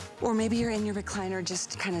 Or maybe you're in your recliner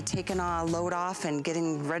just kind of taking a load off and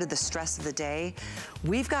getting rid of the stress of the day.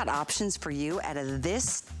 We've got options for you at a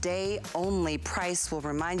this day only price. We'll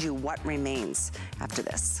remind you what remains after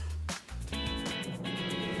this.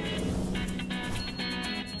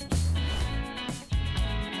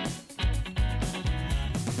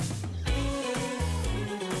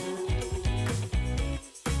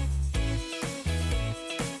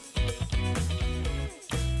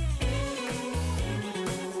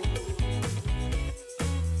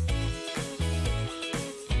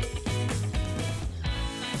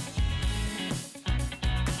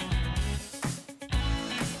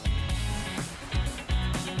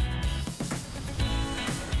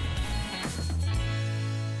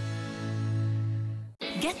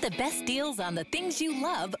 Get the best deals on the things you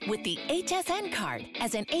love with the HSN card.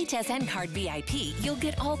 As an HSN card VIP, you'll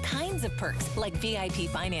get all kinds of perks like VIP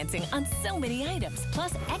financing on so many items,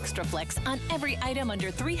 plus extra flex on every item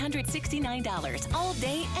under $369 all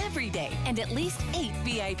day, every day, and at least 8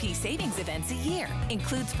 VIP savings events a year.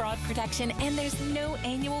 Includes fraud protection and there's no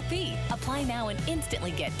annual fee. Apply now and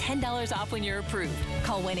instantly get $10 off when you're approved.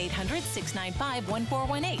 Call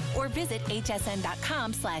 1-800-695-1418 or visit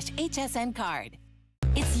hsn.com/HSN card.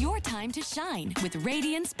 It's your time to shine with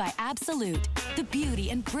Radiance by Absolute, the beauty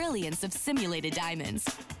and brilliance of simulated diamonds.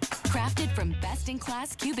 Crafted from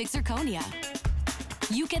best-in-class cubic zirconia,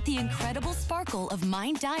 you get the incredible sparkle of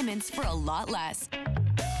mined diamonds for a lot less.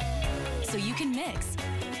 So you can mix,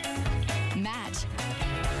 match,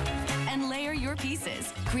 and layer your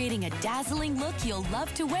pieces, creating a dazzling look you'll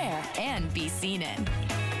love to wear and be seen in.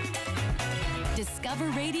 Discover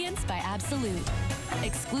Radiance by Absolute,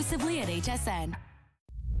 exclusively at HSN.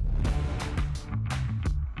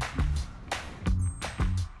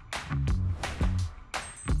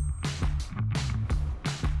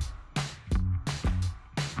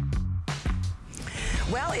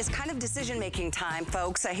 Well, it's kind of decision-making time,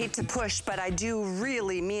 folks. I hate to push, but I do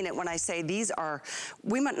really mean it when I say these are,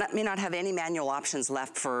 we may not have any manual options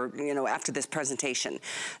left for, you know, after this presentation.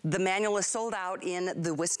 The manual is sold out in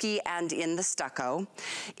the whiskey and in the stucco.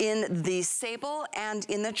 In the sable and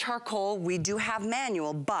in the charcoal, we do have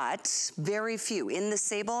manual, but very few. In the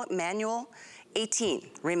sable manual, 18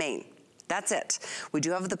 remain. That's it. We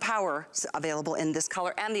do have the power available in this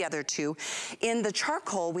color and the other two. In the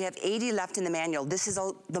charcoal, we have 80 left in the manual. This is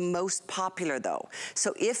the most popular though.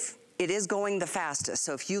 So if it is going the fastest.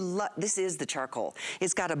 So if you this is the charcoal.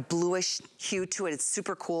 It's got a bluish hue to it. It's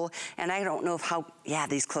super cool. And I don't know if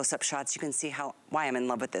these close-up shots, you can see why I'm in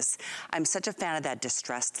love with this. I'm such a fan of that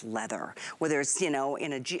distressed leather. Whether it's, you know,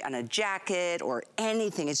 on a jacket or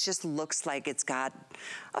anything, it just looks like it's got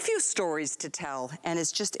a few stories to tell. And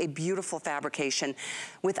it's just a beautiful fabrication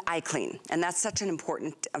with IClean. And that's such an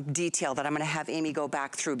important detail that I'm gonna have Amy go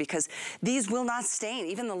back through because these will not stain.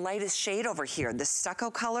 Even the lightest shade over here, the stucco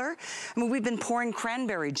color, I mean, we've been pouring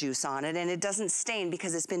cranberry juice on it and it doesn't stain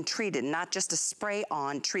because it's been treated, not just a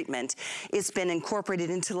spray-on treatment. It's been incorporated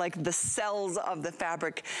into like the cells of the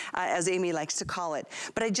fabric, as Amy likes to call it.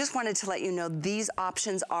 But I just wanted to let you know these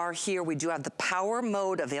options are here. We do have the power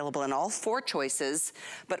mode available in all 4 choices,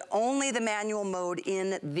 but only the manual mode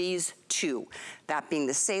in these 2, that being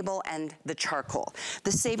the sable and the charcoal.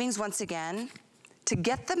 The savings, once again, to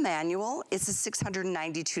get the manual, it's a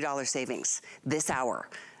 $692 savings this hour.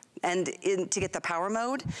 And to get the power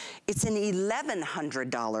mode, it's an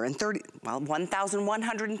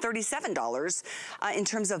 $1,137 in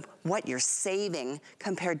terms of what you're saving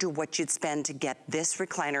compared to what you'd spend to get this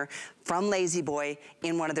recliner from LaZBoy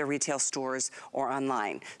in one of their retail stores or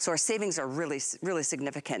online. So our savings are really, really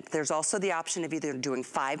significant. There's also the option of either doing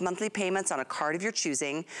 5 monthly payments on a card of your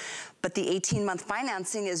choosing, but the 18-month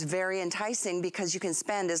financing is very enticing because you can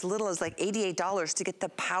spend as little as like $88 to get the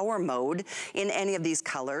power mode in any of these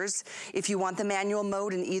colors. $50. If you want the manual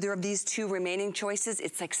mode in either of these two remaining choices,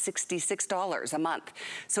 it's like $66 a month.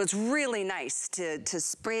 So it's really nice to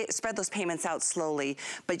spread those payments out slowly,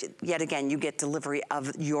 but yet again, you get delivery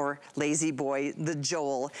of your LaZBoy, the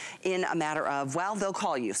Joel, in a matter of, well, they'll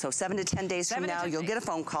call you. So 7 to 10 days from now, you'll get a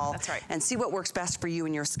phone call. That's right. And see what works best for you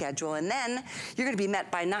and your schedule. And then you're gonna be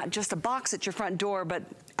met by not just a box at your front door, but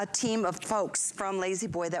a team of folks from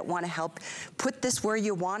LaZBoy that want to help put this where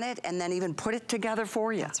you want it and then even put it together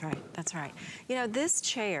for you. That's right, that's right. You know, this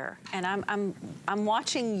chair, and I'm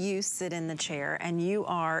watching you sit in the chair, and you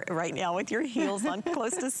are right now with your heels on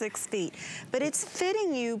close to 6 feet, but it's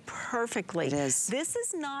fitting you perfectly. It is. This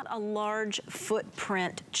is not a large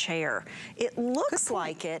footprint chair. It looks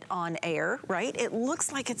like it on air, right? It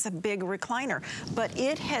looks like it's a big recliner, but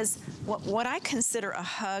it has what I consider a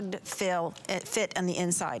hugged fit on the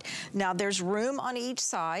inside. Now there's room on each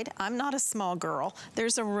side. I'm not a small girl.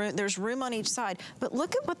 There's room on each side, but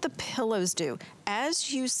look at what the pillows do.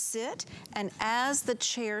 As you sit and as the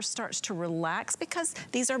chair starts to relax, because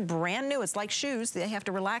these are brand new, it's like shoes, they have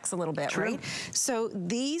to relax a little bit, True. right? So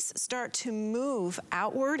these start to move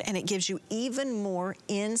outward, and it gives you even more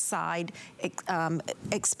inside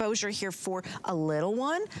exposure here for a little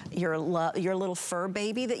one, your little fur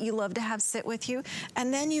baby that you love to have sit with you.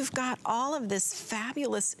 And then you've got all of this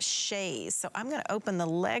fabulous chaise. So I'm gonna open the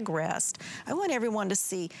leg rest. I want everyone to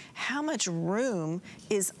see how much room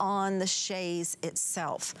is on the chaise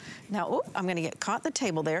itself. Now, I'm gonna get caught at the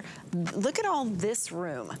table there. Look at all this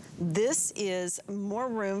room. This is more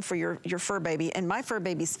room for your fur baby, and my fur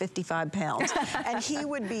baby's 55 pounds. And he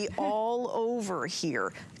would be all over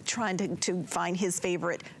here trying to find his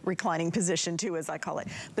favorite reclining position too, as I call it.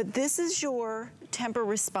 But this is your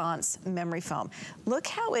TEMPURResponse memory foam. Look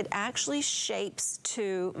how it actually shapes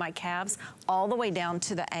to my calves all the way down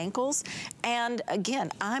to the ankles. And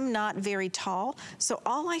again, I'm not very tall, so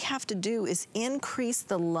all I have to do is increase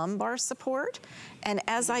the lumbar support. And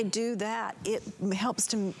as I do that, it helps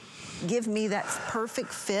to give me that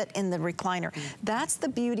perfect fit in the recliner. That's the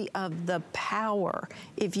beauty of the power.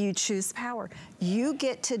 If you choose power, you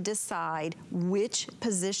get to decide which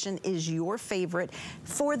position is your favorite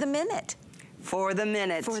for the minute. For the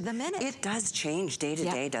minute. For the minute. It does change day to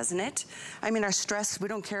day, doesn't it? I mean, our stress, we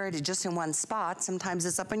don't carry it just in one spot. Sometimes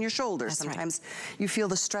it's up on your shoulders. That's Sometimes you feel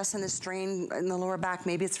the stress and the strain in the lower back.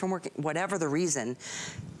 Maybe it's from working, whatever the reason.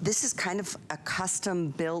 This is kind of a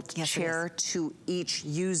custom-built chair to each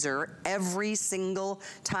user every single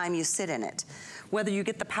time you sit in it, whether you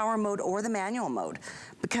get the power mode or the manual mode.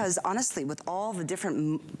 Because honestly, with all the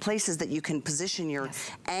different places that you can position your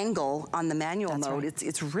angle on the manual mode,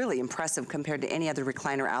 it's really impressive compared to any other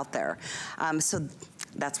recliner out there. So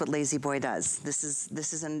that's what LaZBoy does. This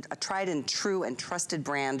is a tried and true and trusted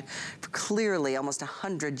brand for clearly almost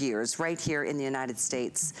 100 years right here in the United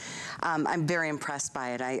States. I'm very impressed by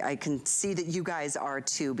it. I can see that you guys are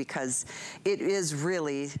too, because it is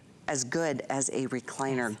really as good as a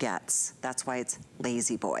recliner gets. That's why it's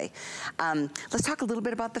LaZBoy. Let's talk a little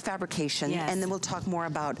bit about the fabrication, and then we'll talk more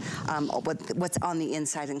about what's on the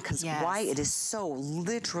inside, and why it is so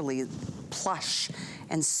literally plush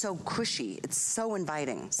and so cushy. It's so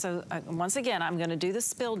inviting. So once again, I'm gonna do the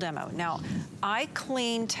spill demo. Now,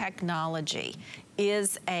 IClean technology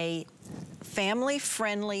is a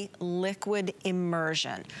family-friendly liquid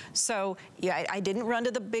immersion. So yeah, I didn't run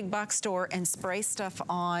to the big box store and spray stuff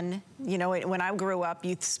on, you know, when I grew up,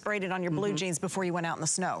 you sprayed it on your blue jeans before you went out in the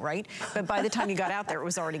snow, right? But by the time you got out there, it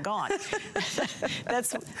was already gone.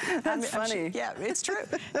 That's funny. Yeah, it's true.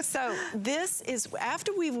 So this is,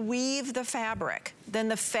 after we weave the fabric, then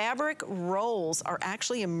the fabric rolls are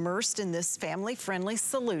actually immersed in this family-friendly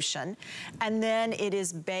solution, and then it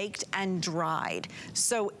is baked and dried.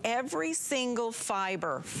 So every single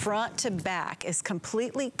fiber, front to back, is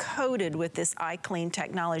completely coated with this IClean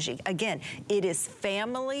technology. Again, it is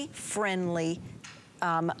family-friendly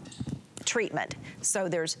treatment. So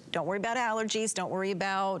don't worry about allergies, don't worry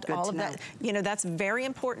about all of that. You know, that's very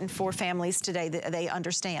important for families today, that they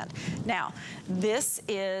understand. Now, this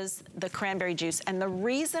is the cranberry juice, and the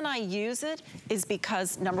reason I use it is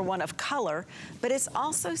because, number one, of color, but it's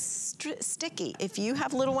also sticky. If you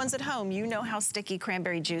have little ones at home, you know how sticky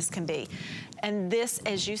cranberry juice can be. And this,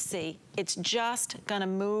 as you see, it's just gonna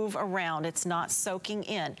move around. It's not soaking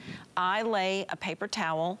in. I lay a paper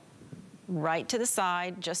towel right to the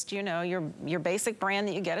side, just, you know, your basic brand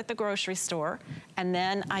that you get at the grocery store, and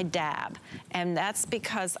then I dab. And that's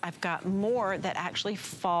because I've got more that actually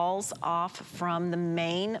falls off from the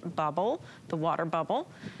main bubble, the water bubble,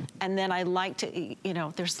 And then I like to, you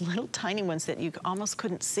know, there's little tiny ones that you almost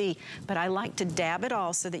couldn't see, but I like to dab it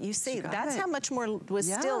all so that you see. That's how much more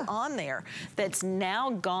was still on there that's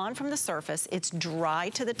now gone from the surface. It's dry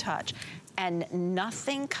to the touch, and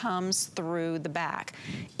nothing comes through the back.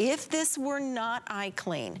 If this were not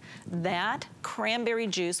IClean, that cranberry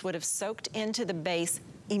juice would have soaked into the base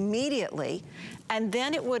immediately, and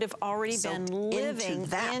then it would have already been living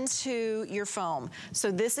into your foam. So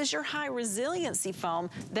this is your high resiliency foam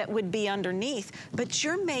that would be underneath, but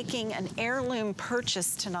you're making an heirloom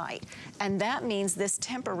purchase tonight, and that means this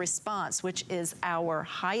TEMPURResponse, which is our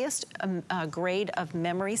highest grade of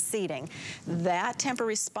memory seating, that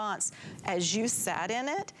TEMPURResponse, as you sat in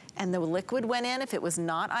it and the liquid went in, if it was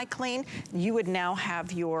not IClean, you would now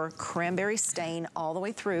have your cranberry stain all the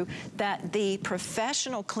way through that the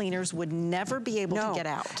professional cleaners would never be able to get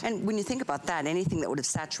out. And when you think about that, anything that would have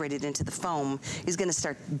saturated into the foam is going to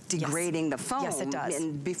start degrading the foam. Yes, it does.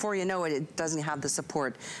 And before you know it, it doesn't have the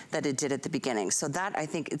support that it did at the beginning. So that, I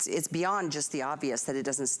think, it's beyond just the obvious that it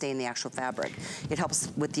doesn't stain the actual fabric. It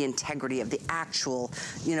helps with the integrity of the actual,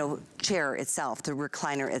 you know, chair itself, the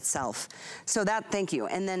recliner itself. So that, thank you.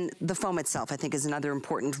 And then the foam itself, I think, is another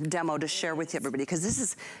important demo to share with everybody, because this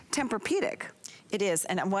is Tempur-Pedic. It is,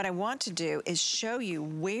 and what I want to do is show you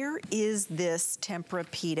where is this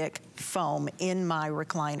Tempur-Pedic foam in my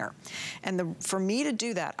recliner. And for me to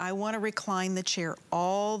do that, I want to recline the chair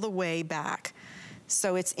all the way back.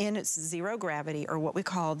 So it's in its zero gravity, or what we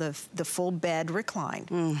call the full bed recline.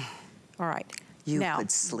 All right. You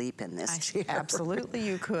could sleep in this chair. Absolutely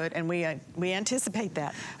you could, and we anticipate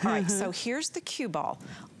that. All right, so here's the cue ball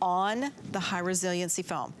on the high resiliency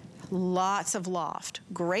foam. Lots of loft,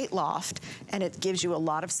 great loft, and it gives you a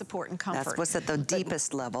lot of support and comfort. That's what's at the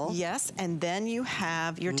deepest level. Yes, and then you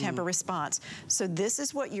have your TEMPURResponse. So this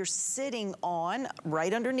is what you're sitting on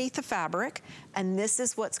right underneath the fabric, and this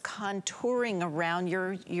is what's contouring around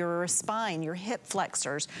your spine, your hip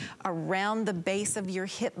flexors, around the base of your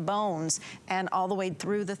hip bones, and all the way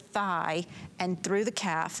through the thigh and through the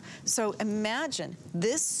calf. So imagine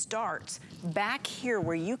this starts back here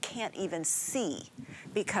where you can't even see,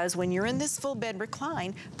 because when you're in this full bed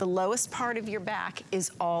recline, the lowest part of your back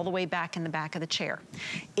is all the way back in the back of the chair.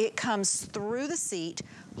 It comes through the seat,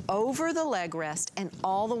 over the leg rest, and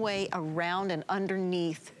all the way around and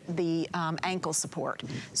underneath the ankle support.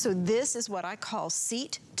 So this is what I call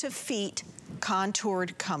seat to feet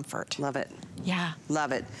contoured comfort. Love it. Yeah.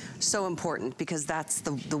 Love it. So important, because that's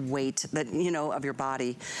the weight that, you know, of your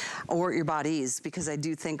body, or your bodies, because I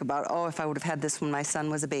do think about, oh, if I would have had this when my son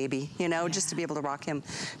was a baby, you know, just to be able to rock him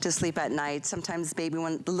to sleep at night. Sometimes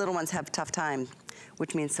the little ones have a tough time,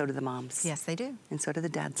 which means so do the moms. Yes, they do. And so do the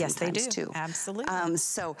dads sometimes, they do. Too. Absolutely.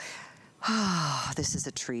 This is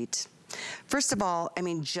a treat. First of all, I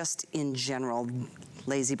mean, just in general,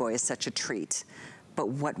 LaZBoy is such a treat. But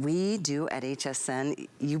what we do at HSN,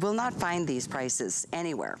 you will not find these prices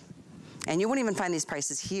anywhere. And you won't even find these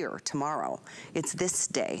prices here tomorrow. It's this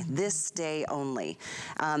day only.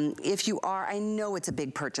 If you are, I know it's a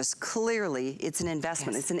big purchase. Clearly, it's an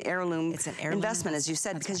investment. Yes. It's an heirloom investment, as you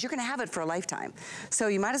said, because you're gonna have it for a lifetime. So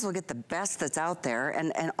you might as well get the best that's out there.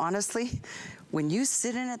 And honestly, when you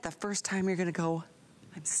sit in it the first time, you're gonna go,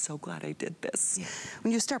 I'm so glad I did this. Yeah.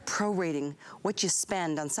 When you start prorating what you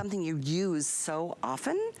spend on something you use so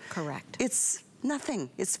often. Correct. It's nothing,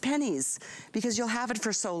 it's pennies, because you'll have it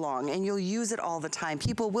for so long and you'll use it all the time.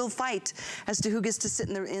 People will fight as to who gets to sit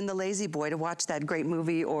in the LaZBoy to watch that great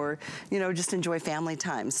movie, or, you know, just enjoy family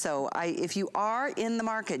time. So if you are in the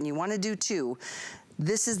market and you want to do two,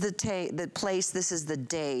 this is the place, this is the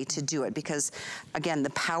day to do it, because again, the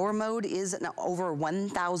power mode is an over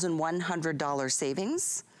 $1,100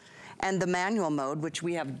 savings. And the manual mode, which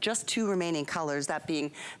we have just two remaining colors, that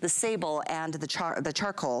being the sable and the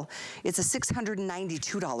charcoal, it's a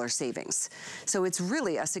 $692 savings. So it's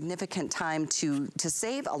really a significant time to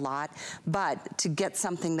save a lot, but to get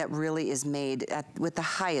something that really is made with the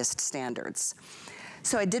highest standards.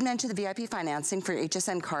 So I did mention the VIP financing for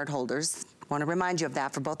HSN card holders. I want to remind you of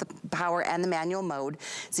that for both the power and the manual mode.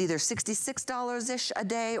 It's either $66-ish a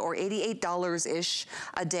day or $88-ish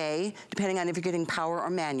a day, depending on if you're getting power or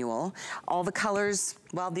manual. All the colors,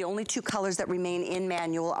 well, the only two colors that remain in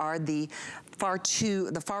manual are the far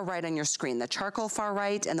right on your screen, the charcoal far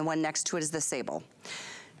right, and the one next to it is the sable.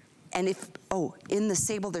 And in the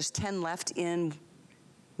sable, there's 10 left in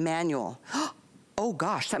manual. Oh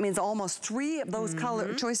gosh, that means almost 3 of those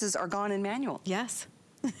color choices are gone in manual. Yes.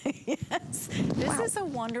 Yes. This is is a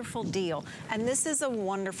wonderful deal, and this is a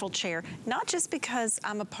wonderful chair, not just because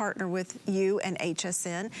I'm a partner with you and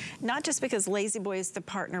HSN, not just because LaZBoy is the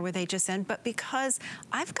partner with HSN, but because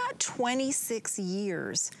I've got 26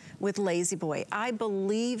 years with LaZBoy. I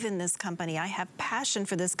believe in this company. I have passion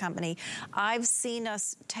for this company. I've seen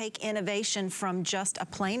us take innovation from just a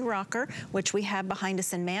plain rocker, which we have behind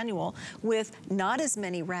us in manual, with not as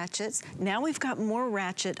many ratchets. Now we've got more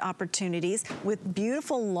ratchet opportunities with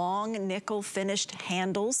beautiful long nickel finished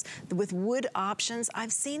handles with wood options.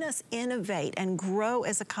 I've seen us innovate and grow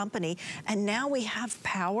as a company, and now we have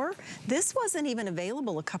power. This wasn't even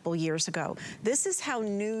available a couple years ago. This is how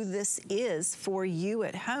new this is for you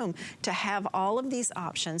at home, to have all of these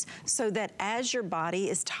options so that as your body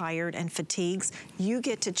is tired and fatigues, you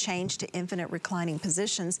get to change to infinite reclining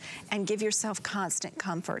positions and give yourself constant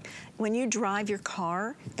comfort. When you drive your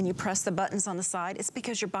car and you press the buttons on the side, it's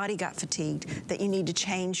because your body got fatigued, that you need to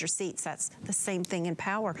change your seats. That's the same thing in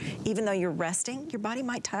power. Even though you're resting, your body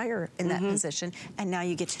might tire in that position, and now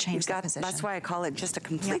you get to change that position. That's why I call it just a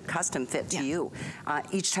complete custom fit to you.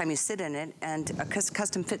 Each time you sit in it, and a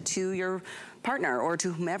custom fit to your partner or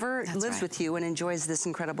to whomever lives with you and enjoys this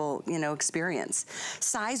incredible, you know, experience.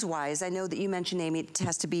 Size-wise, I know that you mentioned, Amy, it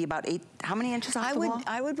has to be about 8, how many inches off the wall?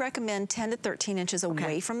 I would recommend 10 to 13 inches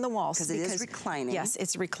away from the wall. Because it is reclining. Yes,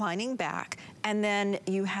 it's reclining back. And then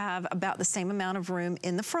you have about the same amount of room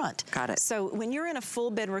in the front. Got it. So when you're in a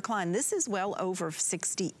full bed recline, this is well over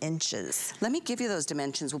 60 inches. Let me give you those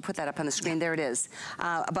dimensions. We'll put that up on the screen. There it is.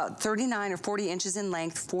 About 39 or 40 inches in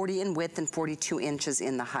length, 40 in width, and 42 inches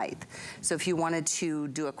in the height. So if you wanted to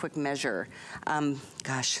do a quick measure,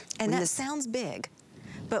 gosh. And that sounds big.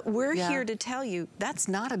 But we're here to tell you that's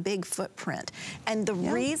not a big footprint. And the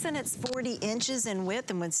reason it's 40 inches in width,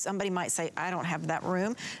 and when somebody might say, I don't have that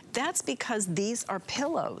room, that's because these are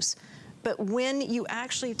pillows. But when you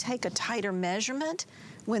actually take a tighter measurement,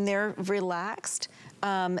 when they're relaxed,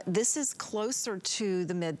 this is closer to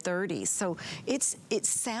the mid-30s. So it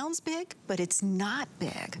sounds big, but it's not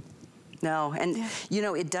big. No, and you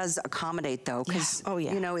know, it does accommodate though, because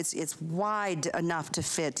you know, it's wide enough to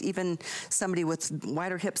fit even somebody with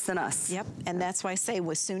wider hips than us. Yep, and that's why I say,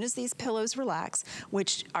 as soon as these pillows relax,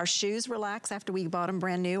 which our shoes relax after we bought them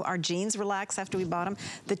brand new, our jeans relax after we bought them,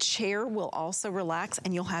 the chair will also relax,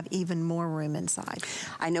 and you'll have even more room inside.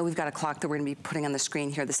 I know we've got a clock that we're gonna be putting on the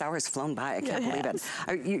screen here. This hour has flown by, I can't believe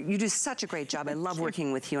it. You do such a great job. I love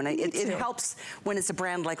working with you, and it helps when it's a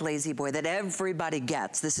brand like LaZBoy that everybody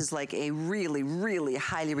gets. This is like a really, really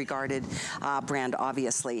highly regarded brand,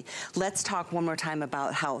 obviously. Let's talk one more time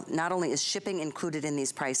about how not only is shipping included in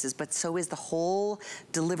these prices, but so is the whole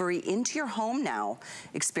delivery into your home now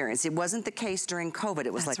experience. It wasn't the case during COVID.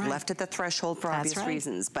 It was left at the threshold for obvious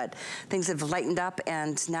reasons, but things have lightened up,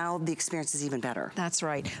 and now the experience is even better. That's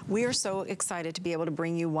right. We are so excited to be able to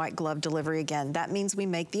bring you white glove delivery again. That means we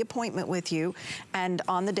make the appointment with you, and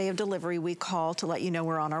on the day of delivery, we call to let you know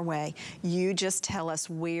we're on our way. You just tell us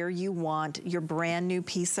where you want your brand new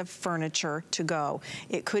piece of furniture to go.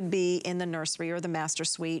 It could be in the nursery or the master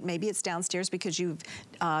suite. Maybe it's downstairs because you've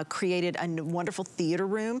created a wonderful theater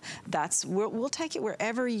room. We'll take it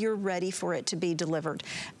wherever you're ready for it to be delivered.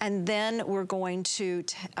 And then we're going to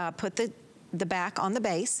put the back on the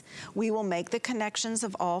base. We will make the connections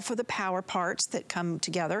of all for the power parts that come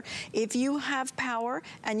together. If you have power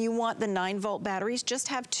and you want the 9-volt batteries, just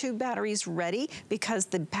have 2 batteries ready, because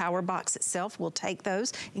the power box itself will take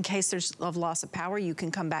those. In case there's a loss of power, you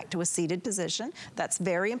can come back to a seated position. That's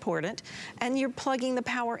very important. And you're plugging the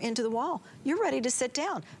power into the wall. You're ready to sit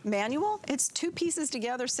down. Manual, it's 2 pieces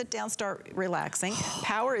together, sit down, start relaxing.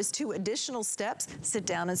 Power is 2 additional steps, sit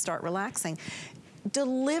down and start relaxing.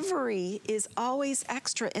 Delivery is always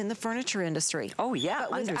extra in the furniture industry. Oh yeah.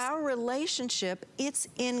 But with our relationship, it's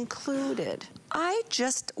included. I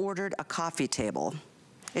just ordered a coffee table.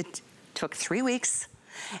 It took 3 weeks,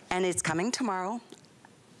 and it's coming tomorrow.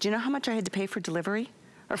 Do you know how much I had to pay for delivery?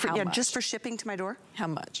 Or for, just for shipping to my door? How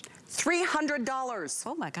much? $300.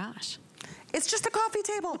 Oh my gosh. It's just a coffee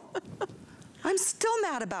table. I'm still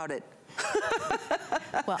mad about it.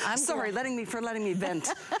 Well, I'm sorry, letting me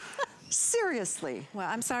vent. Seriously. Well,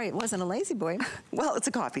 I'm sorry it wasn't a LaZBoy. Well, it's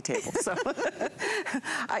a coffee table, so.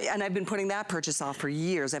 And I've been putting that purchase off for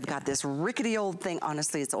years. I've got this rickety old thing.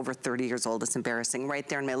 Honestly, it's over 30 years old. It's embarrassing, right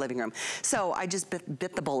there in my living room. So I just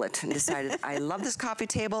bit the bullet and decided I love this coffee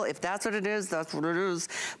table. If that's what it is, that's what it is.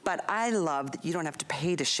 But I love that you don't have to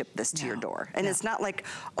pay to ship this to your door. And it's not like,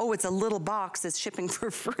 oh, it's a little box that's shipping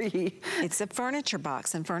for free. It's a furniture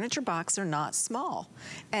box, and furniture boxes are not small.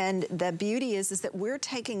 And the beauty is that we're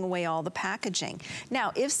taking away all all the packaging.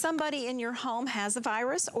 Now, if somebody in your home has a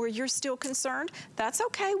virus or you're still concerned, that's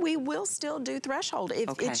okay. We will still do threshold.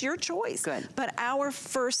 It's your choice. Good. But our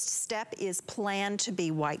first step is plan to be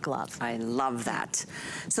white glove. I love that.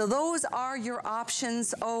 So those are your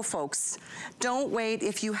options. Oh, folks, don't wait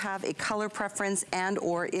if you have a color preference and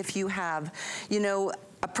or if you have, you know,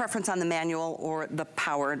 a preference on the manual or the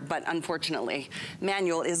powered, but unfortunately,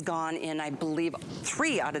 manual is gone in, I believe,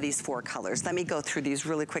 3 out of these 4 colors. Let me go through these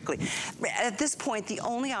really quickly. At this point, the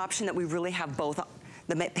only option that we really have both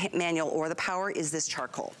the manual or the power is this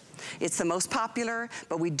charcoal. It's the most popular,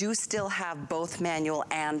 but we do still have both manual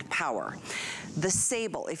and power. The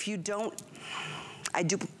sable, if you don't,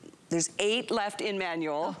 there's 8 left in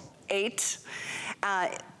manual, 8.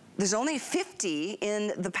 There's only 50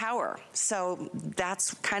 in the power, so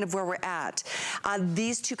that's kind of where we're at.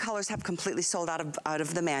 These 2 colors have completely sold out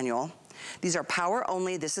of the manual. These are power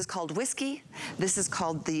only. This is called Whiskey. This is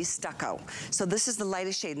called the Stucco. So this is the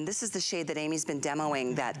lightest shade, and this is the shade that Amy's been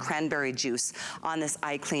demoing, that cranberry juice on this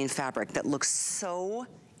IClean fabric that looks so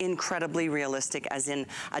incredibly realistic, as in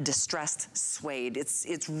a distressed suede.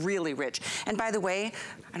 It's really rich. And by the way,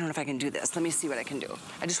 I don't know if I can do this. Let me see what I can do.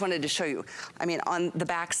 I just wanted to show you. I mean, on the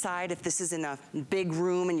back side, if this is in a big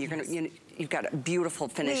room and you're gonna, you've got a beautiful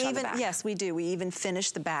finish on the back. Yes, we do. We even finish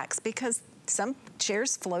the backs because some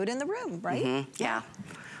chairs float in the room, right? Mm-hmm. Yeah.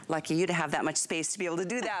 Lucky you to have that much space to be able to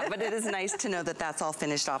do that, but it is nice to know that that's all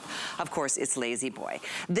finished off. Of course, it's LaZBoy.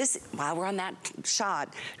 This, while we're on that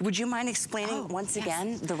shot, would you mind explaining once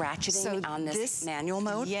again the ratcheting on this manual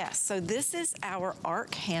mode? Yes, so this is our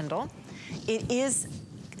arc handle.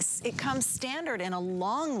 It comes standard in a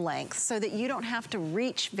long length so that you don't have to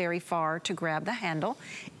reach very far to grab the handle.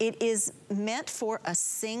 It is meant for a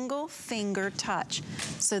single finger touch.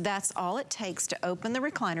 So that's all it takes to open the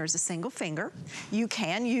recliner is a single finger. You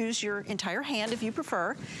can use your entire hand if you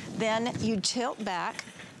prefer. Then you tilt back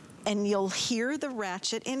and you'll hear the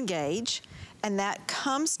ratchet engage. And that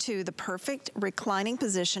comes to the perfect reclining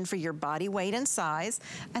position for your body weight and size.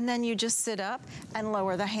 And then you just sit up and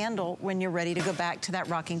lower the handle when you're ready to go back to that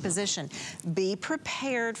rocking position. Be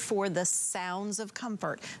prepared for the sounds of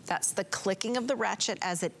comfort. That's the clicking of the ratchet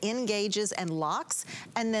as it engages and locks.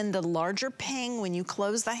 And then the larger ping when you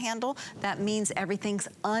close the handle, that means everything's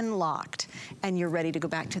unlocked and you're ready to go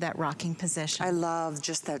back to that rocking position. I love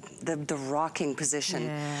just the rocking position.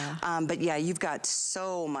 Yeah. But yeah, you've got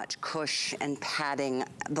so much cush and padding.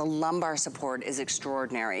 The lumbar support is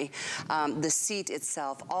extraordinary. The seat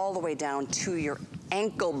itself, all the way down to your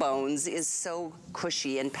ankle bones, is so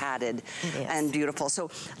cushy and padded and beautiful.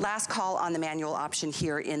 So last call on the manual option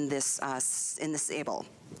here in this Sable.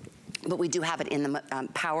 But we do have it in the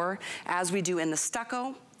power, as we do in the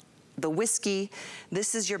Stucco, the Whiskey.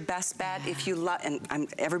 This is your best bet if you love,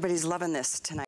 and everybody's loving this tonight.